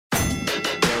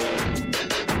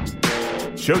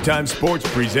Showtime Sports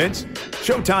presents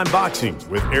Showtime Boxing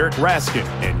with Eric Raskin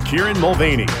and Kieran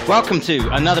Mulvaney. Welcome to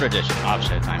another edition of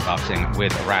Showtime Boxing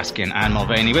with Raskin and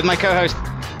Mulvaney. With my co-host,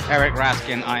 Eric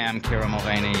Raskin, I am Kieran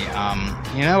Mulvaney.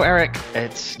 Eric,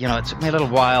 it took me a little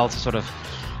while to sort of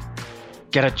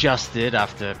get adjusted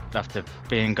after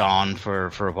being gone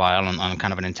for a while on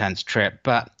kind of an intense trip.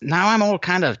 But now I'm all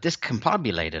kind of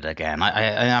discombobulated again.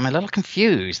 I'm a little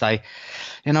confused.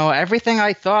 Everything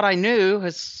I thought I knew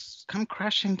has come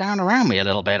crashing down around me a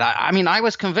little bit. I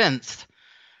was convinced,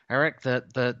 Eric,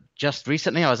 that just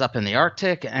recently I was up in the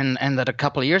Arctic and that a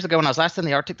couple of years ago when I was last in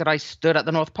the Arctic that I stood at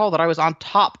the North Pole, that I was on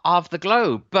top of the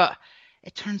globe. But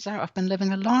it turns out I've been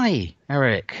living a lie,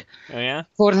 Eric. Oh, yeah?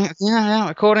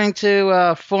 According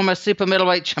to former super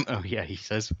middleweight champ. Oh, yeah, he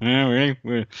says. Yeah,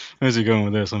 really? Where's he going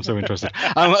with this? I'm so interested.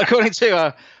 According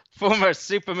to former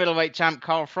super middleweight champ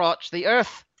Carl Froch, the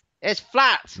Earth is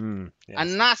flat. Yes.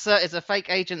 And NASA is a fake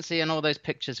agency, and all those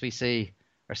pictures we see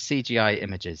are CGI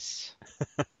images.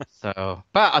 But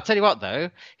I'll tell you what, though.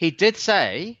 He did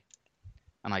say,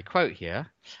 and I quote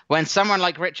here, when someone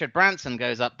like Richard Branson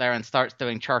goes up there and starts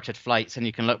doing chartered flights and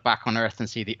you can look back on Earth and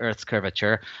see the Earth's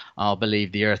curvature, I'll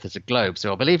believe the Earth is a globe.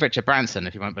 So I'll believe Richard Branson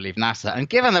if you won't believe NASA. And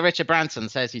given that Richard Branson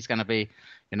says he's going to be,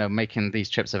 making these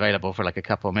trips available for like a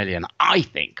couple million, I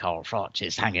think Carl Froch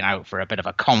is hanging out for a bit of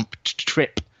a comp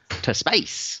trip to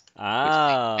space.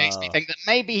 Oh. Which makes me think that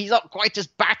maybe he's not quite as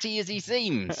batty as he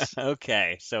seems.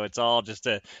 Okay, so it's all just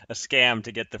a scam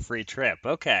to get the free trip.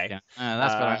 Okay.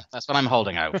 Yeah, that's what I'm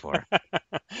holding out for.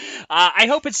 I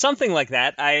hope it's something like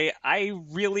that. I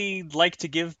really like to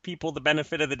give people the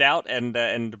benefit of the doubt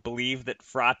and believe that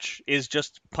Froch is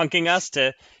just punking us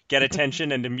to get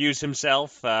attention and amuse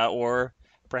himself, or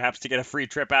perhaps to get a free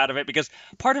trip out of it, because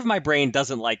part of my brain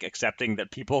doesn't like accepting that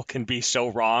people can be so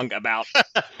wrong about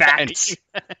facts,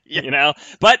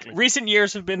 But recent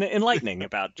years have been enlightening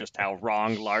about just how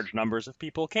wrong large numbers of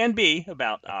people can be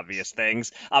about obvious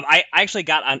things. I actually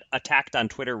got attacked on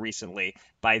Twitter recently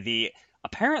by the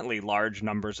apparently large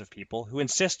numbers of people who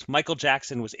insist Michael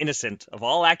Jackson was innocent of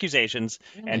all accusations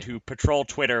and who patrol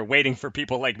Twitter waiting for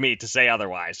people like me to say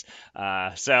otherwise.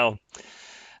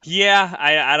 Yeah,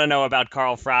 I don't know about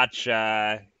Carl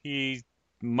Froch. He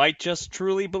might just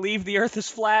truly believe the Earth is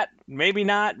flat. Maybe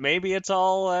not. Maybe it's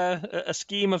all a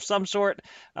scheme of some sort.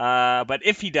 But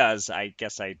if he does, I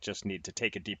guess I just need to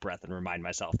take a deep breath and remind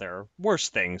myself there are worse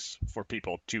things for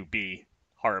people to be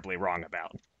horribly wrong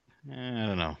about. I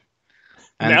don't know.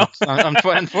 No?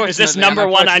 Unfortunately, is this number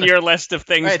one on your list of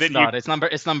things it's not. It's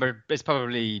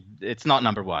not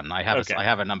number one. I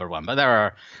have a number one, but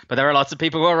there are lots of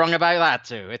people who are wrong about that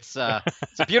too. It's a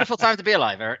beautiful time to be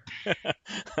alive, Eric.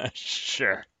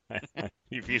 Sure.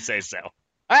 If you say so.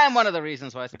 And one of the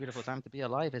reasons why it's a beautiful time to be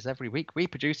alive is every week we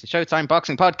produce the Showtime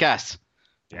Boxing Podcast.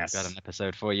 Yes. I've got an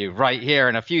episode for you right here,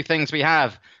 and a few things we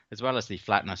have, as well as the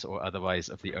flatness or otherwise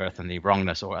of the Earth and the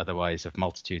wrongness or otherwise of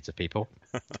multitudes of people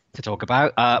to talk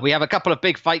about. We have a couple of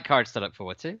big fight cards to look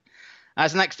forward to.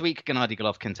 As next week, Gennady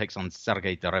Golovkin takes on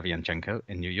Sergei Derevyanchenko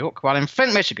in New York, while in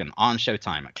Flint, Michigan, on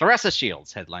Showtime, Claressa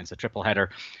Shields headlines a triple header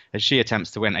as she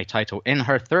attempts to win a title in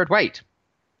her third weight,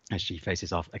 as she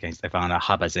faces off against Ivana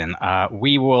Habazin.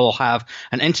 We will have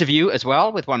an interview as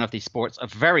well with one of the sport's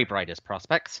very brightest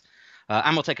prospects.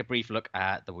 And we'll take a brief look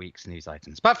at the week's news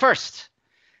items. But first,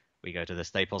 we go to the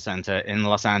Staples Center in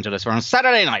Los Angeles, where on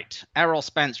Saturday night, Errol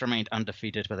Spence remained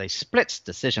undefeated with a split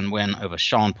decision win over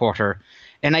Sean Porter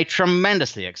in a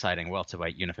tremendously exciting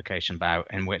welterweight unification bout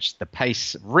in which the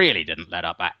pace really didn't let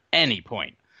up at any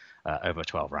point over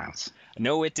 12 rounds.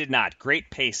 No, it did not. Great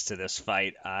pace to this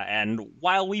fight. And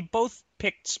while we both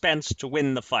picked Spence to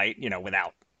win the fight,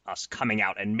 without us coming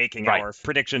out and making our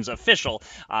predictions official,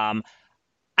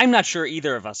 I'm not sure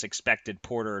either of us expected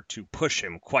Porter to push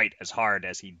him quite as hard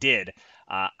as he did.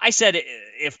 I said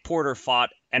if Porter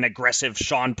fought an aggressive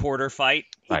Sean Porter fight,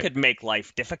 he could make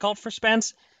life difficult for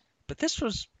Spence. But this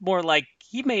was more like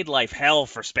he made life hell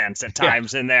for Spence at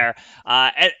times in there.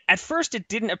 At first, it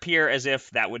didn't appear as if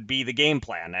that would be the game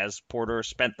plan, as Porter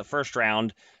spent the first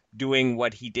round doing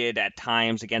what he did at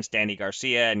times against Danny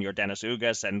Garcia and Yordenis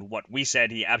Ugas, and what we said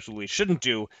he absolutely shouldn't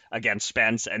do against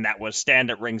Spence, and that was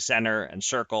stand at ring center and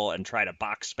circle and try to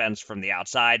box Spence from the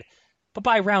outside. But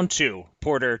by round two,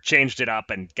 Porter changed it up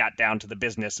and got down to the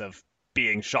business of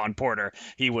being Sean Porter.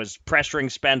 He was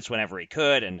pressuring Spence whenever he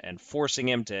could and forcing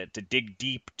him to dig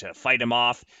deep to fight him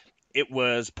off. It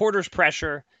was Porter's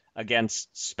pressure against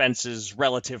Spence's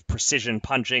relative precision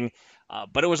punching,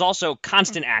 but it was also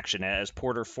constant action as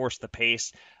Porter forced the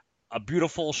pace. A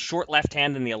beautiful short left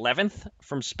hand in the 11th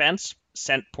from Spence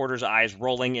sent Porter's eyes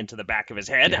rolling into the back of his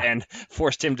head and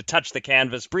forced him to touch the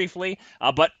canvas briefly.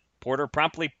 But Porter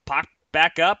promptly popped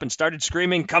back up and started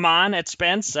screaming, "Come on," at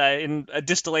Spence in a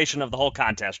distillation of the whole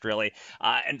contest, really.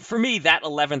 And for me, that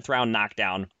 11th round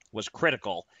knockdown was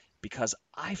critical because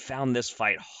I found this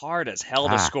fight hard as hell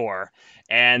to score.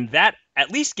 And that at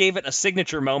least gave it a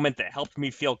signature moment that helped me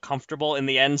feel comfortable in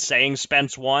the end saying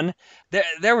Spence won.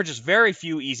 There were just very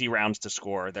few easy rounds to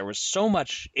score. There was so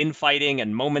much infighting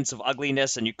and moments of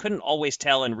ugliness, and you couldn't always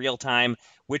tell in real time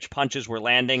which punches were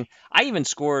landing. I even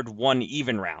scored one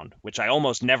even round, which I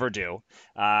almost never do.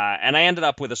 And I ended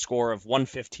up with a score of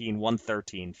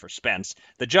 115-113 for Spence.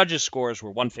 The judges' scores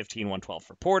were 115-112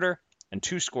 for Porter, and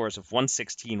two scores of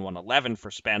 116-111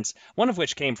 for Spence, one of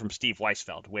which came from Steve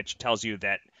Weisfeld, which tells you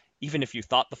that even if you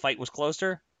thought the fight was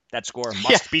closer, that score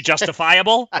must be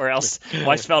justifiable, or else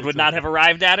Weisfeld would not have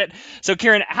arrived at it. So,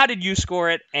 Kieran, how did you score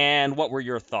it, and what were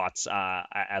your thoughts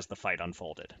as the fight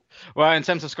unfolded? Well, in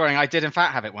terms of scoring, I did in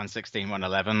fact have it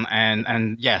 116-111,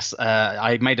 and yes,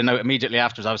 I made a note immediately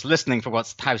afterwards. I was listening for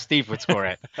how Steve would score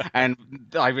it, and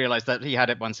I realized that he had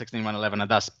it 116-111,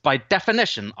 and thus, by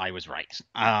definition, I was right.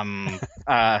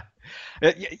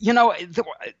 It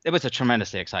was a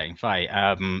tremendously exciting fight.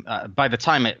 By the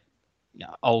time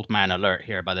old man alert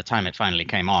here, by the time it finally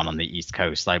came on the East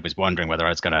Coast, I was wondering whether I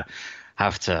was going to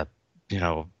have to,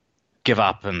 give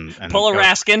up and pull a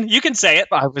Raskin. You can say it.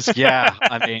 I was,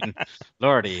 I mean,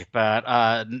 lordy.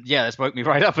 But this woke me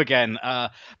right up again.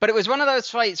 But it was one of those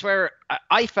fights where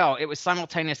I felt it was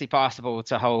simultaneously possible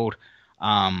to hold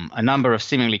a number of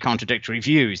seemingly contradictory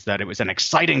views, that it was an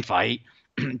exciting fight,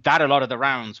 that a lot of the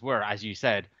rounds were, as you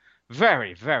said,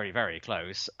 very, very, very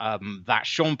close. That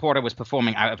Sean Porter was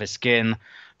performing out of his skin,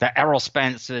 that Errol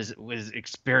Spence was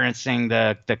experiencing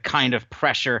the kind of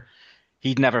pressure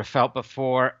he'd never felt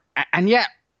before. And yet,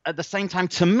 at the same time,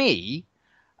 to me,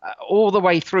 all the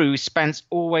way through, Spence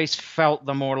always felt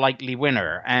the more likely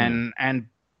winner. And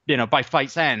by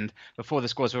fight's end, before the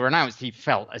scores were announced, he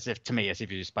felt as if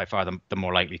he was by far the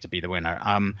more likely to be the winner.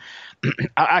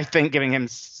 I think giving him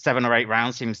 7 or 8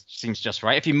 rounds seems just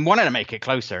right. If you wanted to make it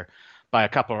closer by a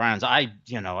couple of rounds,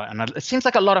 it seems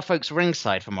like a lot of folks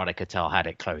ringside, from what I could tell, had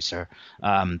it closer.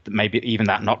 Maybe even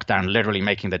that knockdown literally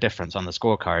making the difference on the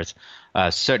scorecards.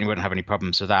 Certainly wouldn't have any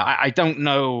problems with that. I don't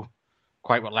know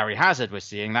quite what Larry Hazard was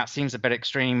seeing. That seems a bit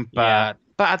extreme, but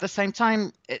at the same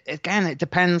time, it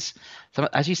depends. So,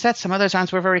 as you said, some of those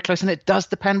rounds were very close, and it does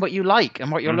depend what you like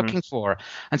and what you're looking for.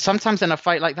 And sometimes in a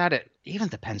fight like that, it even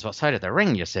depends what side of the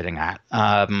ring you're sitting at,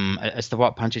 as to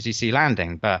what punches you see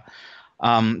landing. But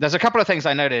there's a couple of things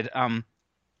I noted. And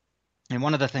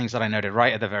one of the things that I noted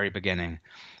right at the very beginning,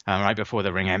 right before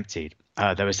the ring emptied,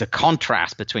 there was a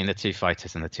contrast between the two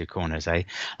fighters in the two corners.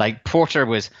 Like Porter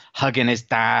was hugging his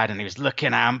dad and he was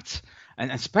looking amped,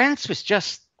 and Spence was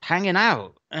just hanging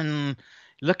out and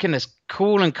looking as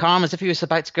cool and calm as if he was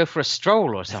about to go for a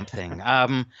stroll or something.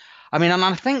 And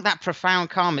I think that profound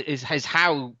calm is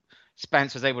how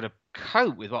Spence was able to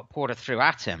cope with what Porter threw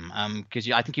at him,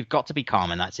 because I think you've got to be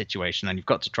calm in that situation, and you've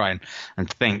got to try and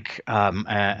think, and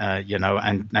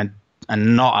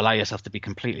not allow yourself to be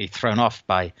completely thrown off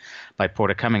by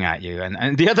Porter coming at you.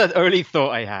 And the other early thought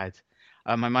I had,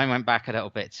 my mind went back a little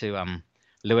bit to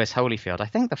Lewis Holyfield. I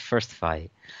think the first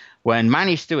fight, when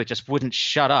Manny Stewart just wouldn't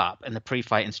shut up in the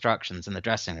pre-fight instructions in the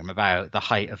dressing room about the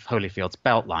height of Holyfield's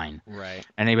belt line. Right.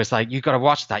 And he was like, you got to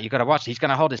watch that. You got to watch it. He's going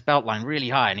to hold his belt line really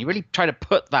high. And he really tried to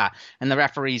put that in the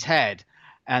referee's head,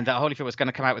 and that Holyfield was going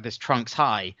to come out with his trunks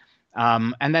high.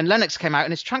 And then Lennox came out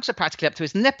and his trunks are practically up to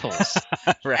his nipples.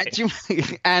 Right.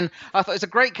 And I thought it was a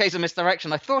great case of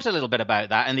misdirection. I thought a little bit about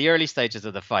that in the early stages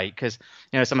of the fight, because,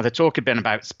 some of the talk had been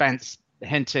about Spence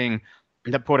hinting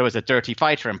that Porter was a dirty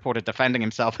fighter and Porter defending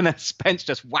himself, and then Spence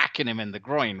just whacking him in the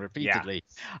groin repeatedly.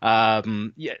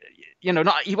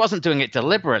 He wasn't doing it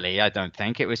deliberately, I don't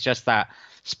think. It was just that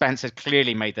Spence had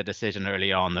clearly made the decision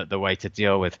early on that the way to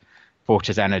deal with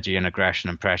Porter's energy and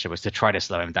aggression and pressure was to try to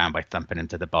slow him down by thumping him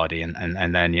to the body.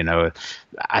 And then,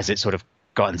 as it sort of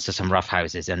got into some rough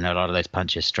houses, and a lot of those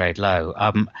punches strayed low.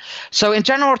 So in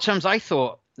general terms, I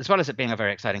thought, as well as it being a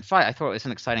very exciting fight, I thought it was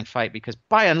an exciting fight because,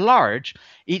 by and large,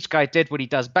 each guy did what he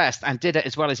does best and did it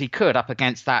as well as he could up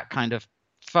against that kind of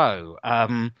foe.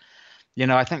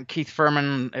 I think Keith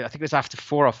Furman, I think it was after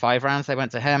 4 or 5 rounds, they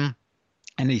went to him,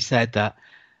 and he said that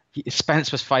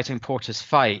Spence was fighting Porter's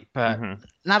fight. But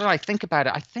now that I think about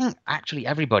it, I think actually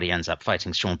everybody ends up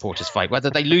fighting Sean Porter's fight, whether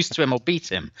they lose to him or beat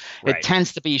him. Right. It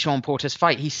tends to be Sean Porter's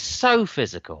fight. He's so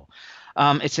physical.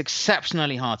 It's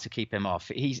exceptionally hard to keep him off.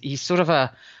 He's sort of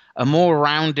a a more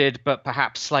rounded but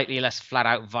perhaps slightly less flat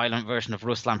out violent version of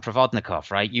Ruslan Provodnikov,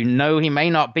 right? You know he may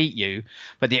not beat you,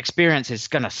 but the experience is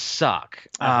going to suck.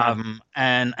 And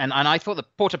I thought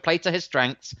that Porter played to his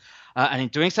strengths, and in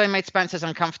doing so, he made Spence as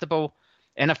uncomfortable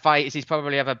in a fight as he's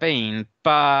probably ever been.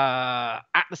 But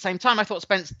at the same time, I thought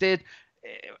Spence did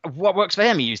what works for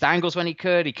him. He used angles when he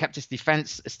could. He kept his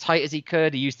defense as tight as he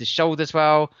could. He used his shoulders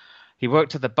well. He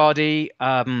worked to the body,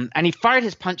 and he fired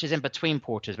his punches in between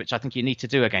Porter's, which I think you need to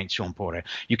do against Sean Porter.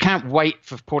 You can't wait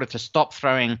for Porter to stop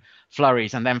throwing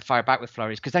flurries and then fire back with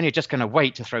flurries, because then you're just going to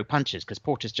wait to throw punches, because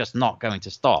Porter's just not going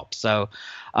to stop. So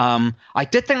I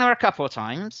did think there were a couple of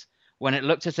times when it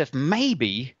looked as if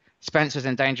maybe Spence was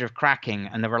in danger of cracking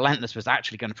and the relentless was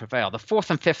actually going to prevail. The fourth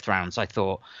and fifth rounds, I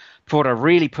thought Porter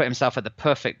really put himself at the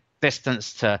perfect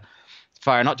distance to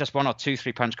fire not just 1 or 2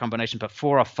 3-punch combination, but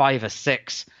 4 or 5 or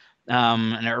 6.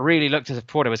 And it really looked as if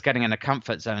Porter was getting in a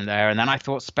comfort zone there. And then I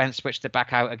thought Spence switched it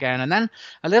back out again. And then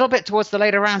a little bit towards the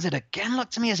later rounds, it again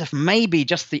looked to me as if maybe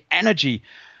just the energy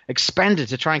expended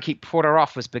to try and keep Porter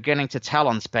off was beginning to tell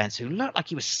on Spence, who looked like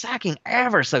he was sagging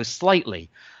ever so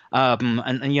slightly.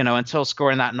 And you know, until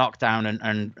scoring that knockdown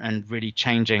and really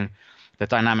changing the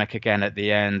dynamic again at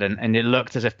the end. And it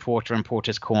looked as if Porter and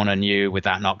Porter's corner knew with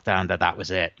that knockdown that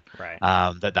was it. Right.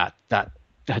 That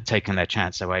had taken their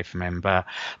chance away from him. But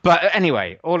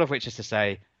anyway, all of which is to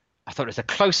say, I thought it was a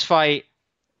close fight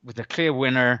with a clear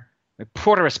winner.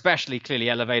 Porter especially clearly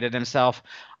elevated himself.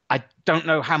 I don't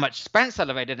know how much Spence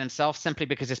elevated himself, simply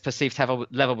because his perceived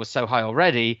level was so high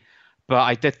already. But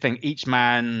I did think each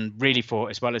man really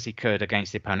fought as well as he could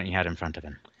against the opponent he had in front of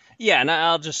him. Yeah, and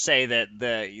I'll just say that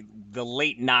the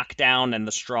late knockdown and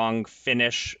the strong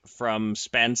finish from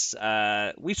Spence,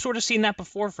 we've sort of seen that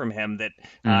before from him.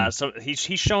 So he's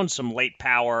shown some late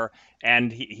power,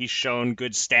 and he's shown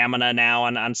good stamina now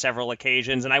on several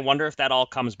occasions. And I wonder if that all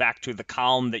comes back to the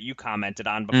calm that you commented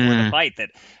on before the fight,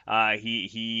 that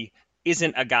he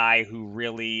isn't a guy who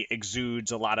really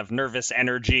exudes a lot of nervous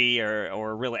energy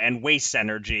or really and wastes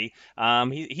energy.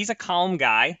 He's a calm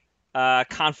guy,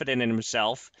 confident in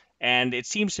himself. And it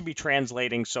seems to be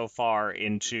translating so far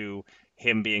into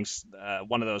him being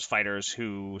one of those fighters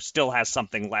who still has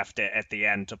something left at the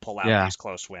end to pull out these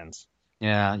close wins.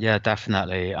 Yeah,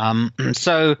 definitely.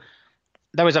 So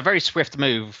there was a very swift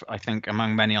move, I think,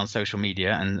 among many on social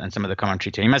media and some of the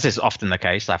commentary team, as is often the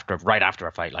case right after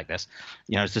a fight like this,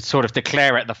 you know, to sort of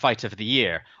declare it the fight of the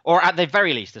year, or at the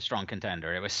very least a strong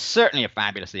contender. It was certainly a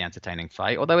fabulously entertaining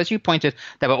fight, although, as you pointed,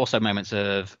 there were also moments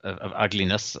of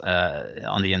ugliness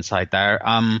on the inside there.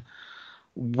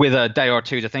 With a day or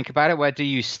two to think about it, where do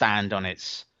you stand on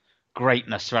its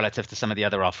greatness relative to some of the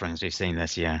other offerings we've seen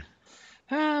this year?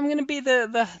 I'm going to be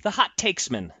the hot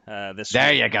takesman this week.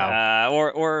 There you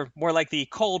go. Or more like the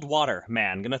cold water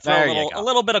man. Going to throw a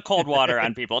little bit of cold water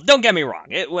on people. Don't get me wrong.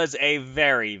 It was a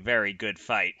very, very good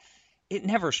fight. It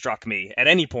never struck me at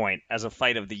any point as a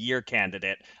fight of the year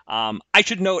candidate. I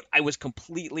should note I was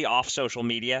completely off social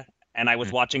media, and I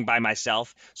was watching by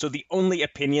myself. So the only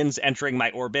opinions entering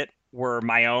my orbit were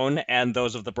my own and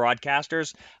those of the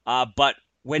broadcasters. But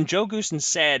when Joe Goossen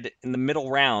said in the middle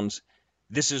rounds,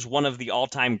 "This is one of the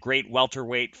all-time great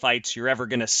welterweight fights you're ever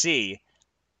going to see,"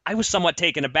 I was somewhat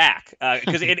taken aback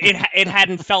because it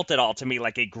hadn't felt at all to me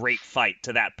like a great fight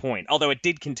to that point, although it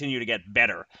did continue to get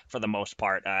better for the most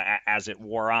part as it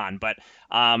wore on. But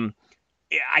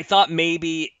I thought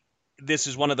maybe this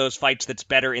is one of those fights that's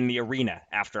better in the arena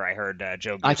after I heard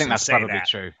Joe Goossen say that. I think that's probably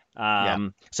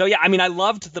true. So, yeah, I mean, I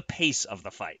loved the pace of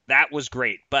the fight. That was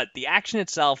great. But the action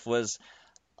itself was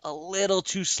a little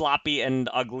too sloppy and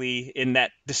ugly in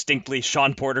that distinctly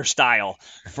Sean Porter style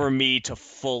for me to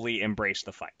fully embrace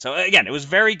the fight. So again, it was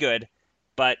very good,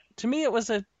 but to me it was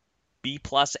a B+,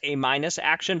 A-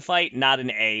 action fight, not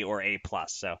an A or A+.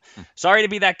 So sorry to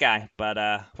be that guy, but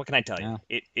what can I tell you?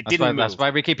 It didn't move. That's why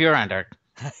we keep you around, Eric.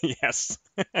 Yes,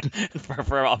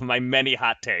 for all my many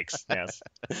hot takes. Yes,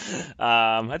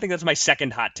 I think that's my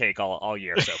second hot take all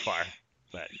year so far.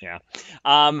 But yeah.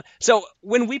 So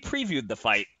when we previewed the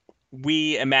fight,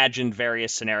 we imagined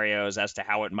various scenarios as to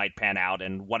how it might pan out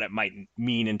and what it might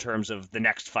mean in terms of the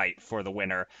next fight for the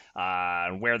winner,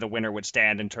 where the winner would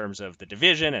stand in terms of the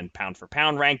division and pound for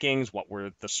pound rankings, what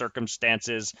were the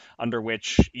circumstances under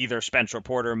which either Spence or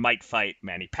Porter might fight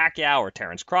Manny Pacquiao or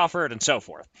Terence Crawford, and so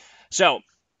forth. So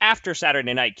after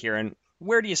Saturday night, Kieran,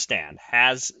 where do you stand?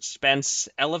 Has Spence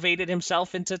elevated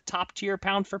himself into top-tier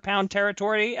pound-for-pound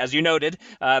territory? As you noted,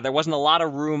 there wasn't a lot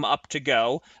of room up to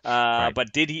go, right.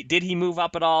 But did he move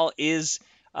up at all? Is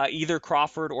either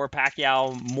Crawford or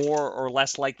Pacquiao more or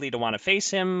less likely to want to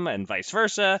face him, and vice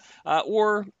versa?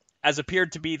 Or as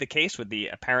appeared to be the case with the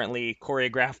apparently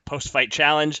choreographed post-fight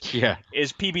challenge,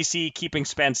 is PBC keeping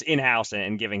Spence in-house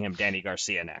and giving him Danny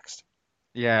Garcia next.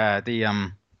 Yeah,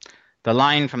 the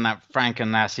line from that Frank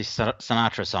and Nancy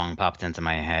Sinatra song popped into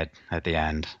my head at the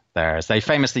end there, as they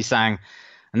famously sang,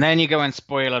 and then you go and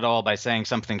spoil it all by saying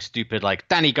something stupid like,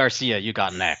 Danny Garcia, you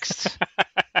got next.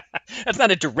 That's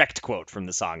not a direct quote from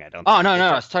the song, I don't think. Oh,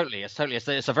 no, it's totally.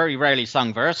 It's a very rarely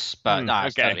sung verse, but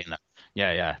it's okay. Totally.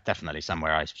 Yeah, definitely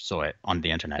somewhere I saw it on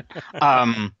the internet.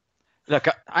 Look,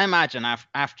 I imagine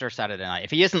after Saturday night,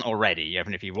 if he isn't already,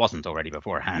 even if he wasn't already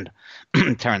beforehand,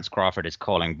 Terence Crawford is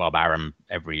calling Bob Arum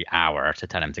every hour to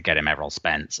tell him to get him Errol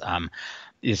Spence.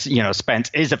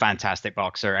 Spence is a fantastic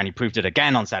boxer, and he proved it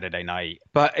again on Saturday night.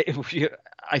 But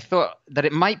I thought that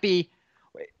it might be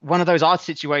one of those odd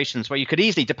situations where you could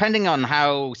easily, depending on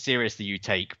how seriously you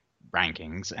take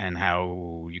rankings and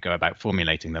how you go about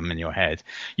formulating them in your head,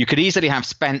 you could easily have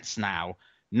Spence now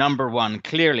number one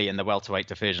clearly in the welterweight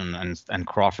division and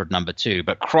Crawford number two,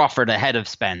 but Crawford ahead of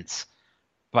Spence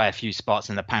by a few spots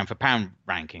in the pound for pound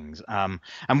rankings.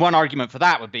 And one argument for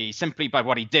that would be simply by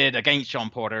what he did against Sean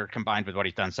Porter combined with what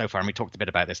he's done so far. And we talked a bit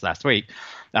about this last week.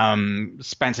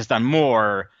 Spence has done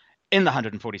more in the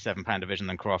 147 pound division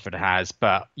than Crawford has,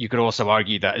 but you could also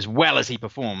argue that as well as he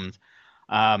performed,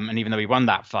 and even though he won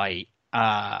that fight,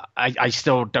 I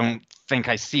still don't think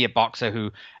I see a boxer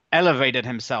who elevated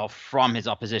himself from his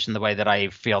opposition the way that I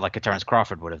feel like a Terence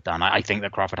Crawford would have done. I think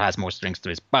that Crawford has more strings to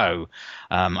his bow.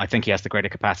 I think he has the greater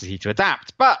capacity to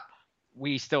adapt, but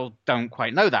we still don't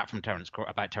quite know that from Terence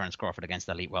Crawford against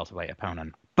the elite welterweight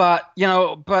opponent. But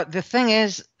the thing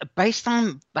is, based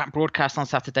on that broadcast on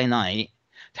Saturday night,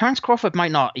 Terence Crawford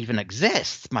might not even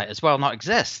exist, might as well not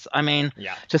exist. I mean,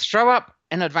 to throw up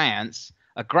in advance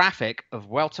a graphic of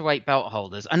welterweight belt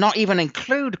holders and not even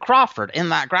include Crawford in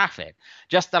that graphic,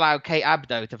 just allow Kate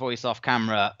Abdo to voice off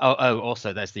camera.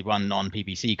 Also there's the one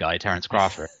non-PBC guy, Terence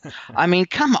Crawford. I mean,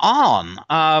 come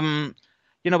on.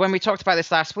 When we talked about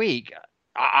this last week,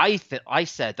 I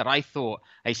said that I thought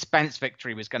a Spence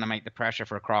victory was going to make the pressure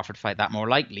for a Crawford fight that more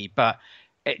likely, but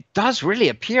it does really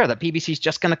appear that PBC is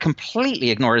just going to completely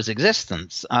ignore his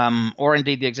existence, or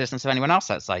indeed the existence of anyone else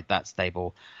outside that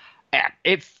stable.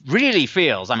 It really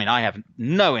feels, I have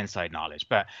no inside knowledge,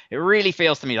 but it really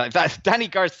feels to me like that Danny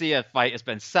Garcia fight has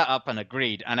been set up and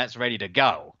agreed and it's ready to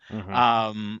go.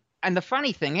 Mm-hmm. And the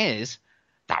funny thing is,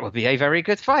 that would be a very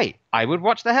good fight. I would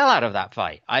watch the hell out of that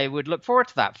fight. I would look forward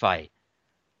to that fight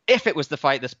if it was the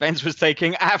fight that Spence was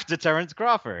taking after Terence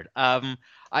Crawford.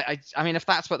 If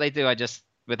that's what they do, I just,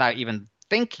 without even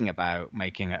thinking about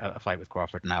making a fight with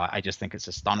Crawford now, I just think it's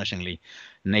astonishingly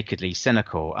nakedly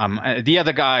cynical. The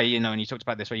other guy, and you talked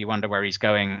about this where you wonder where he's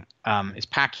going, is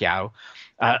Pacquiao.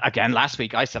 Again, last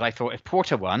week I said I thought if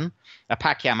Porter won, a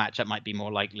Pacquiao matchup might be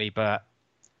more likely, but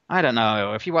I don't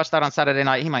know. If you watch that on Saturday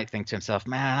night, he might think to himself,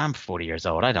 man, I'm 40 years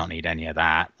old. I don't need any of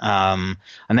that. And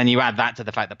then you add that to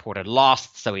the fact that Porter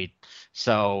lost,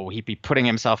 so he'd be putting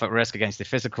himself at risk against the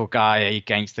physical guy,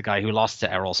 against the guy who lost to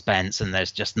Errol Spence, and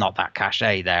there's just not that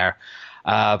cachet there.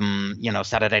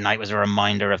 Saturday night was a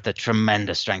reminder of the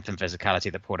tremendous strength and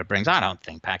physicality that Porter brings. I don't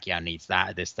think Pacquiao needs that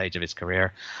at this stage of his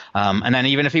career. And then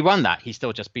even if he won that, he's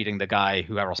still just beating the guy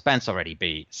who Errol Spence already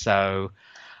beat. So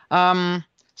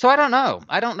I don't know.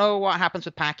 I don't know what happens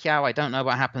with Pacquiao. I don't know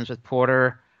what happens with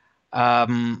Porter.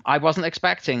 I wasn't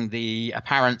expecting the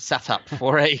apparent setup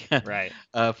for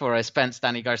a Spence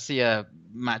Danny Garcia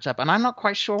matchup, and I'm not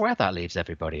quite sure where that leaves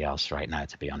everybody else right now,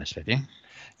 to be honest with you.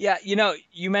 Yeah,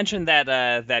 you mentioned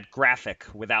that graphic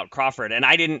without Crawford, and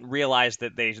I didn't realize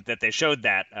that they showed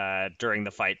that during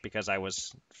the fight because I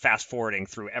was fast forwarding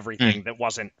through everything that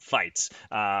wasn't fights.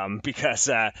 Because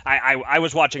I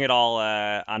was watching it all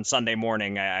on Sunday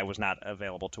morning. I was not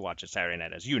available to watch it Saturday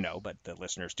night, as you know, but the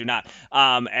listeners do not.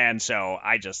 And so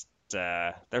I just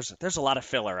there's a lot of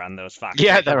filler on those Fox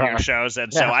shows,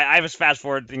 and so I was fast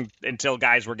forwarding until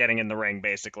guys were getting in the ring,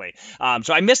 basically.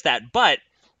 So I missed that, but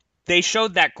they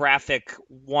showed that graphic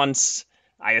once.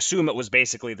 I assume it was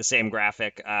basically the same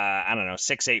graphic,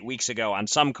 6-8 weeks ago on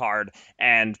some card,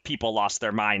 and people lost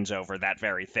their minds over that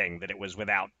very thing, that it was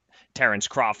without Terence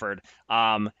Crawford.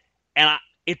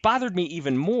 It bothered me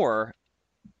even more.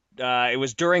 It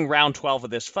was during round 12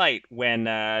 of this fight when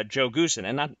Joe Goosen,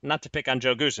 and not to pick on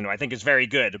Joe Goosen, who I think is very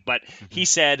good, but he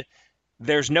said,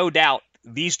 there's no doubt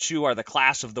these two are the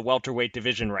class of the welterweight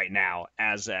division right now,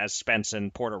 as Spence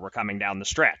and Porter were coming down the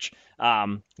stretch.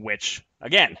 Which,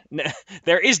 again,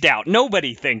 there is doubt.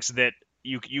 Nobody thinks that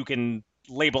you can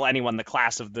label anyone the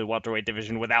class of the welterweight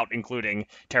division without including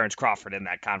Terrence Crawford in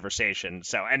that conversation.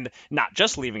 So, and not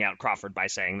just leaving out Crawford by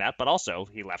saying that, but also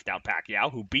he left out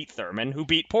Pacquiao, who beat Thurman, who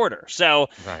beat Porter. So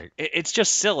it's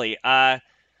just silly.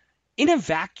 In a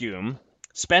vacuum,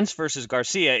 Spence versus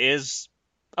Garcia is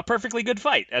a perfectly good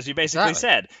fight, as you basically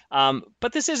said.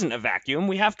 But this isn't a vacuum.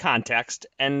 We have context,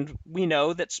 and we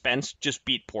know that Spence just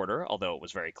beat Porter, although it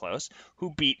was very close,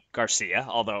 who beat Garcia,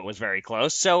 although it was very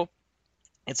close. So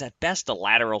it's at best a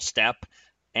lateral step,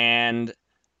 and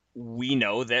we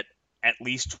know that at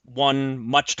least one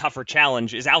much tougher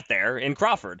challenge is out there in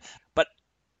Crawford. But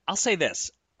I'll say this.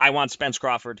 I want Spence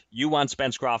Crawford. You want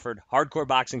Spence Crawford. Hardcore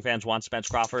boxing fans want Spence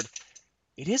Crawford.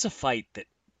 It is a fight that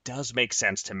does make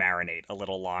sense to marinate a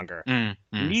little longer.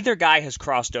 Neither guy has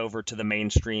crossed over to the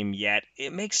mainstream yet.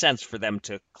 It makes sense for them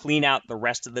to clean out the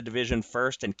rest of the division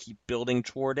first and keep building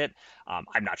toward it.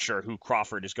 I'm not sure who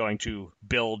Crawford is going to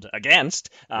build against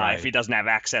if he doesn't have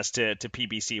access to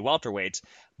PBC welterweights.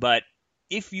 But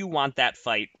if you want that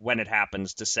fight when it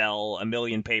happens to sell 1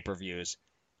 million pay-per-views,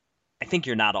 I think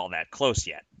you're not all that close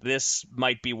yet. This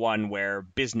might be one where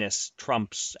business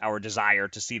trumps our desire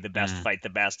to see the best fight the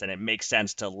best, and it makes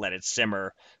sense to let it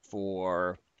simmer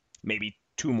for maybe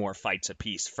 2 more fights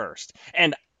apiece first.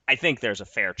 And I think there's a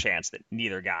fair chance that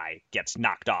neither guy gets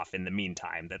knocked off in the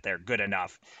meantime, that they're good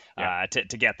enough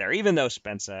to get there, even though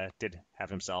Spence did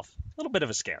have himself a little bit of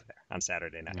a scare there on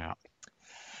Saturday night. Yeah.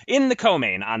 In the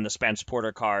co-main on the Spence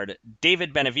Porter card,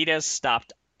 David Benavidez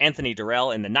stopped Anthony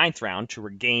Dirrell in the 9th round to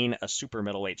regain a super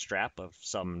middleweight strap of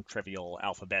some trivial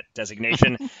alphabet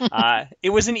designation.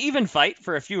 It was an even fight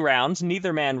for a few rounds,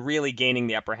 neither man really gaining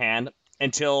the upper hand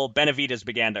until Benavidez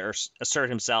began to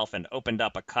assert himself and opened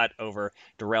up a cut over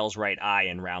Dirrell's right eye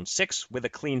in round 6 with a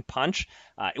clean punch.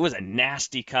 It was a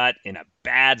nasty cut in a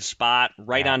bad spot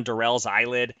right on Dirrell's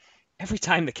eyelid. Every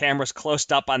time the camera's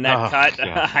closed up on that cut,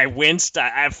 I winced.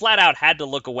 I flat out had to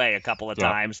look away a couple of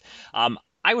times.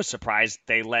 I was surprised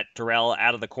they let Dirrell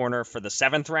out of the corner for the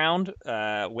 7th round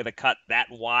with a cut that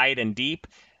wide and deep.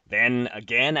 Then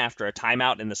again, after a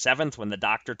timeout in the 7th, when the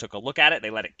doctor took a look at it,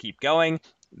 they let it keep going.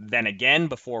 Then again,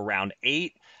 before round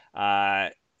 8,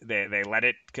 they let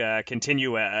it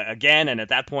continue again. And at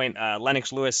that point,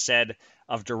 Lennox Lewis said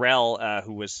of Dirrell,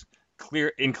 who was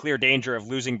in clear danger of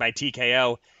losing by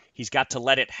TKO, he's got to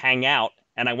let it hang out.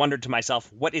 And I wondered to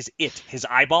myself, what is it? His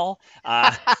eyeball?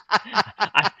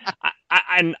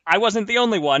 And I wasn't the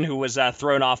only one who was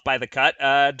thrown off by the cut.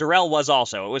 Dirrell was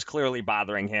also. It was clearly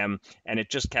bothering him, and it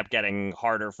just kept getting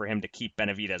harder for him to keep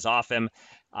Benavidez off him.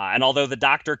 And although the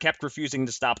doctor kept refusing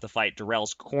to stop the fight,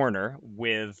 Dirrell's corner,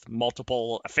 with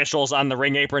multiple officials on the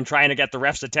ring apron trying to get the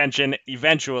ref's attention,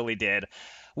 eventually did.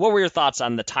 What were your thoughts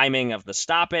on the timing of the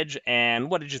stoppage, and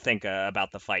what did you think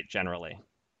about the fight generally?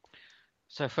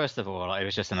 So first of all, it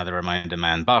was just another reminder,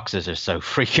 man, boxers are so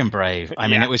freaking brave. I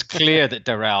mean, it was clear that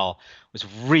Dirrell was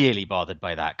really bothered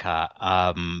by that cut,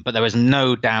 but there was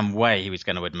no damn way he was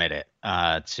going to admit it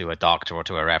to a doctor or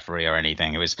to a referee or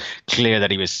anything. It was clear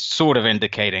that he was sort of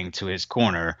indicating to his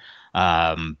corner,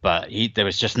 but there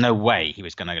was just no way he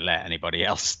was going to let anybody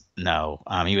else know.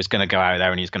 He was going to go out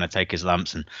there and he was going to take his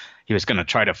lumps, and he was going to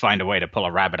try to find a way to pull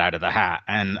a rabbit out of the hat.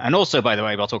 And also, by the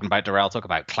way, while talking about Dirrell, talk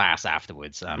about class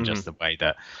afterwards, just the way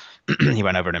that he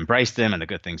went over and embraced him and the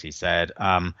good things he said.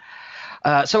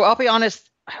 So I'll be honest,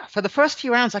 for the first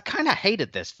few rounds, I kind of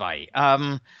hated this fight.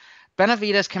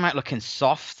 Benavidez came out looking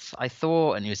soft, I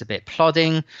thought, and he was a bit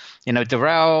plodding. You know,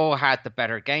 Dirrell had the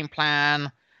better game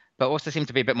plan, but also seemed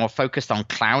to be a bit more focused on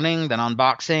clowning than on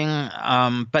boxing.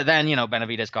 But then, you know,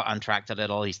 Benavidez got untracked a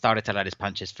little. He started to let his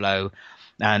punches flow.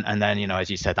 And then, you know, as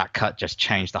you said, that cut just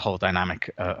changed the whole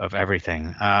dynamic of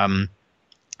everything.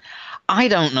 I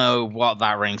don't know what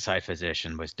that ringside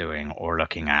physician was doing or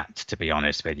looking at, to be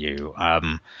honest with you.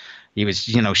 He was,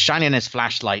 you know, shining his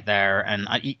flashlight there. And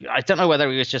I don't know whether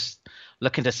he was just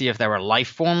looking to see if there were life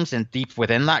forms in deep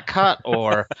within that cut,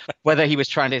 or whether he was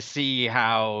trying to see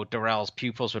how Dirrell's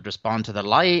pupils would respond to the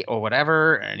light or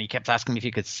whatever. And he kept asking me if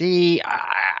he could see.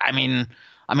 I mean,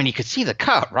 he could see the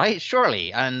cut, right?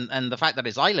 Surely. And the fact that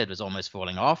his eyelid was almost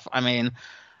falling off. I mean,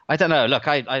 I don't know. Look,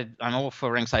 I'm all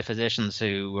for ringside physicians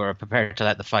who were prepared to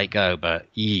let the fight go, but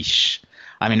yeesh.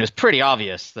 I mean, it was pretty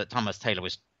obvious that Thomas Taylor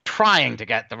was trying to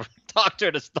get the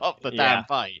doctor to stop the damn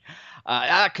fight.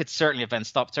 That could certainly have been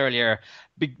stopped earlier,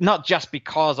 not just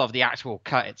because of the actual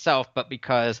cut itself, but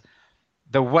because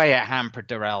the way it hampered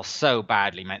Dirrell so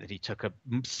badly meant that he took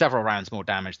several rounds more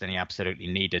damage than he absolutely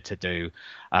needed to do.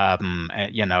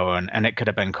 You know, and it could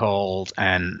have been called.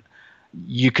 And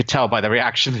you could tell by the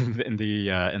reaction in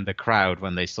the crowd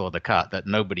when they saw the cut that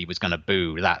nobody was going to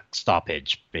boo that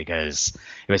stoppage, because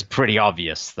it was pretty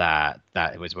obvious that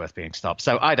it was worth being stopped.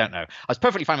 So I don't know. I was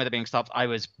perfectly fine with it being stopped.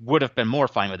 Would have been more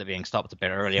fine with it being stopped a bit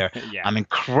earlier. Yeah. I'm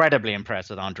incredibly impressed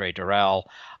with Andre Durrell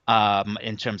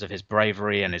in terms of his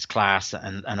bravery and his class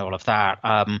and all of that.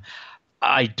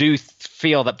 I do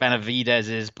feel that Benavidez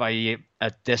is by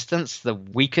a distance the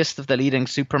weakest of the leading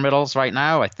super middles right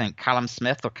now. I think Callum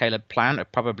Smith or Caleb Plant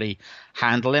would probably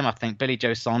handle him. I think Billy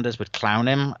Joe Saunders would clown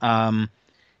him.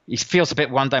 He feels a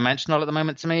bit one-dimensional at the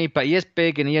moment to me, but he is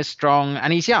big and he is strong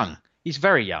and he's young. He's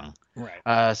very young.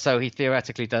 Right. So he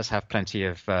theoretically does have plenty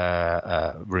of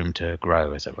room to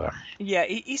grow, as it were. Yeah,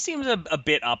 he seems a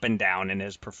bit up and down in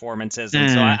his performances, and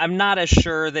so I'm not as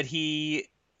sure that he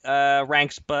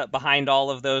ranks behind all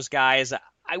of those guys.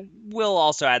 I will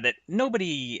also add that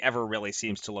nobody ever really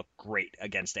seems to look great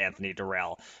against Anthony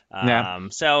Durrell.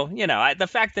 So, the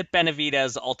fact that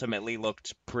Benavidez ultimately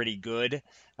looked pretty good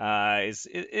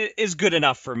is good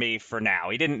enough for me for now.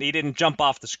 He didn't jump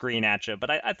off the screen at you, but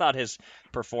I thought his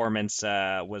performance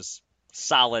was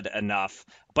solid enough.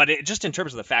 But just in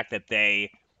terms of the fact that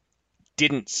they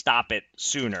didn't stop it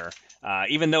sooner,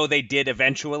 even though they did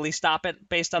eventually stop it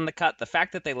based on the cut, the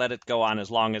fact that they let it go on as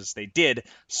long as they did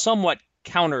somewhat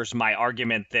counters my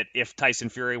argument that if Tyson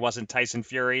Fury wasn't Tyson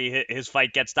Fury, his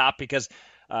fight gets stopped, because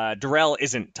Durrell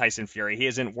isn't Tyson Fury. He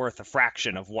isn't worth a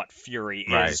fraction of what Fury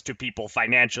is to people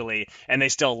financially, and they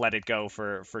still let it go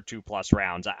for 2+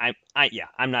 rounds.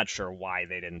 I'm not sure why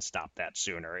they didn't stop that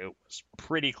sooner. It was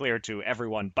pretty clear to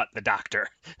everyone but the doctor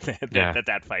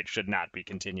that fight should not be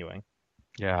continuing.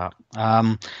 Yeah.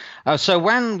 So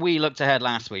when we looked ahead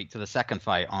last week to the second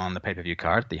fight on the pay-per-view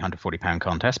card, the 140-pound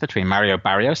contest between Mario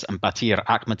Barrios and Batir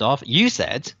Akhmedov, you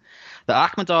said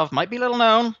that Akhmedov might be little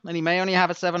known and he may only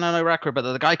have a 7-0 record, but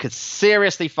that the guy could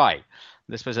seriously fight.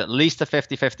 This was at least a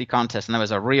 50-50 contest, and there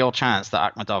was a real chance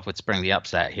that Akhmedov would spring the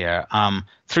upset here.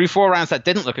 Through 4 rounds, that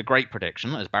didn't look a great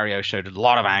prediction, as Barrios showed a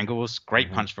lot of angles,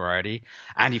 great punch variety,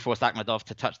 and he forced Akhmedov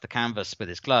to touch the canvas with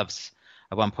his gloves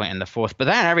at one point in the fourth. But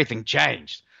then everything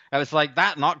changed. It was like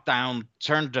that knockdown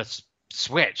turned a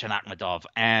switch in Akhmedov,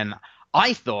 and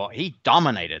I thought he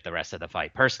dominated the rest of the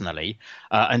fight personally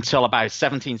until about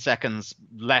 17 seconds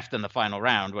left in the final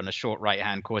round when a short right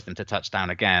hand caused him to touch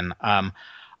down again.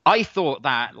 I thought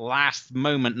that last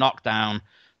moment knockdown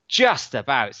just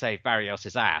about saved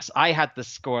Barrios' ass. I had the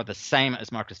score the same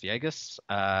as Marcus Villegas,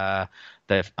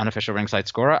 the unofficial ringside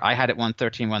scorer. I had it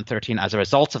 113-113 as a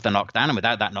result of the knockdown, and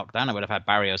without that knockdown, I would have had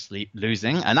Barrios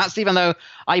losing. And that's even though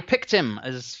I picked him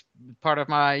as part of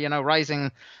my,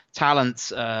 rising talents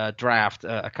draft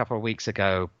a couple of weeks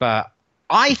ago. But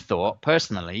I thought,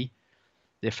 personally,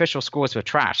 the official scores were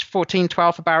trash.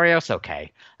 14-12 for Barrios,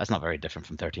 okay. That's not very different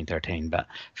from 13-13, but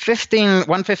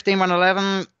 115,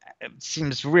 111... it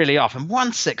seems really off. And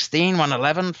 116,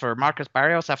 111 for Marcus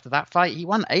Barrios after that fight. He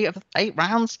won 8 of 8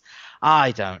 rounds.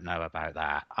 I don't know about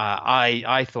that.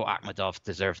 I thought Akhmedov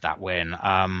deserved that win,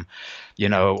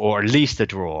 or at least a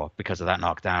draw because of that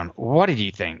knockdown. What did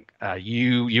you think?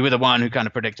 You were the one who kind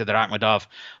of predicted that Akhmedov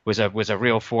was a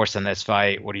real force in this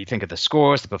fight. What do you think of the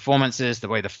scores, the performances, the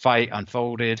way the fight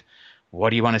unfolded?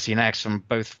 What do you want to see next from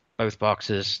both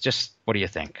boxers? Just what do you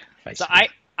think? Basically? So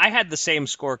I had the same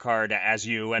scorecard as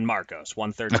you and Marcos,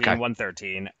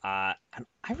 113-113. And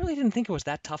I really didn't think it was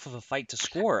that tough of a fight to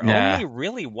score. Yeah. Only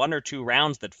really 1 or 2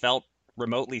 rounds that felt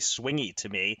remotely swingy to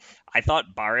me. I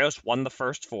thought Barrios won the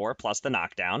first 4 plus the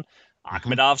knockdown.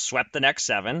 Akhmedov swept the next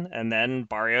 7, and then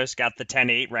Barrios got the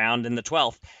 10-8 round in the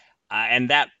 12th. And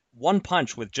that one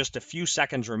punch with just a few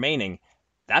seconds remaining,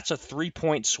 that's a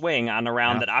 3-point swing on a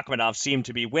round that Akhmedov seemed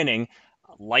to be winning.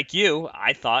 Like you,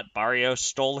 I thought Barrios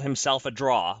stole himself a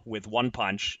draw with one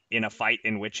punch in a fight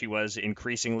in which he was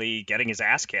increasingly getting his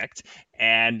ass kicked.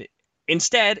 And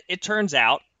instead, it turns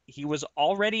out he was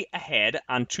already ahead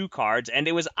on 2 cards, and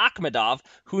it was Akhmedov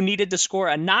who needed to score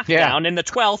a knockdown in the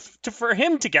 12th for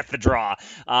him to get the draw.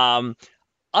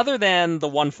 Other than the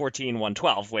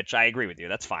 114-112, which I agree with you,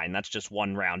 that's fine. That's just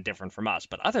 1 round different from us.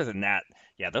 But other than that,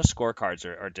 those scorecards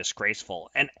are disgraceful.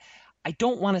 And I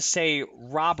don't want to say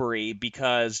robbery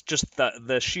because just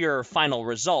the sheer final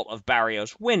result of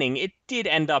Barrios winning, it did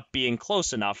end up being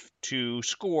close enough to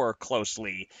score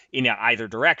closely in either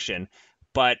direction.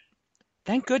 But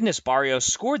thank goodness Barrios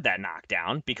scored that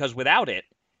knockdown, because without it,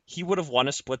 he would have won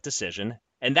a split decision,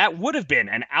 and that would have been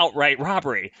an outright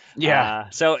robbery. Yeah.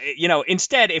 So,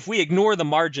 instead, if we ignore the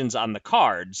margins on the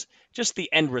cards, just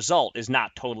the end result is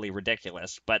not totally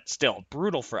ridiculous, but still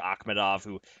brutal for Akhmedov,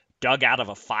 who dug out of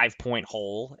a 5-point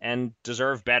hole and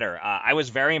deserved better. I was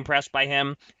very impressed by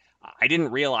him. I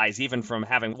didn't realize, even from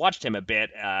having watched him a bit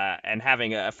and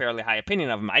having a fairly high opinion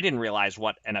of him, I didn't realize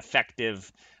what an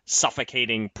effective,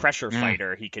 suffocating pressure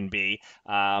fighter he can be.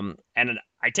 And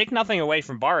I take nothing away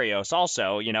from Barrios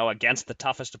also, against the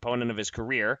toughest opponent of his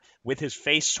career, with his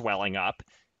face swelling up.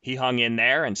 He hung in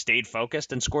there and stayed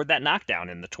focused and scored that knockdown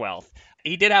in the 12th.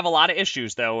 He did have a lot of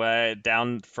issues, though,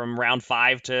 down from round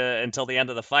 5 to until the end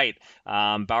of the fight.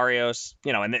 Barrios,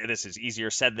 and this is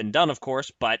easier said than done, of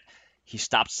course, but he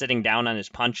stopped sitting down on his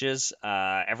punches.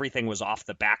 Everything was off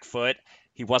the back foot.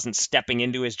 He wasn't stepping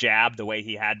into his jab the way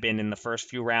he had been in the first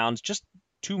few rounds. Just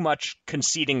too much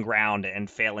conceding ground and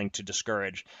failing to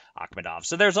discourage Akhmedov.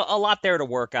 So there's a lot there to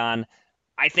work on.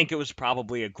 I think it was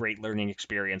probably a great learning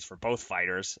experience for both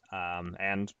fighters,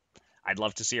 and I'd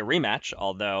love to see a rematch,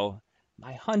 although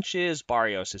my hunch is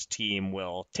Barrios' team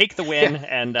will take the win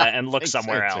and look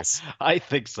somewhere else. I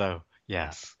think so.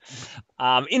 Yes.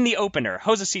 In the opener,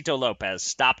 Josecito Lopez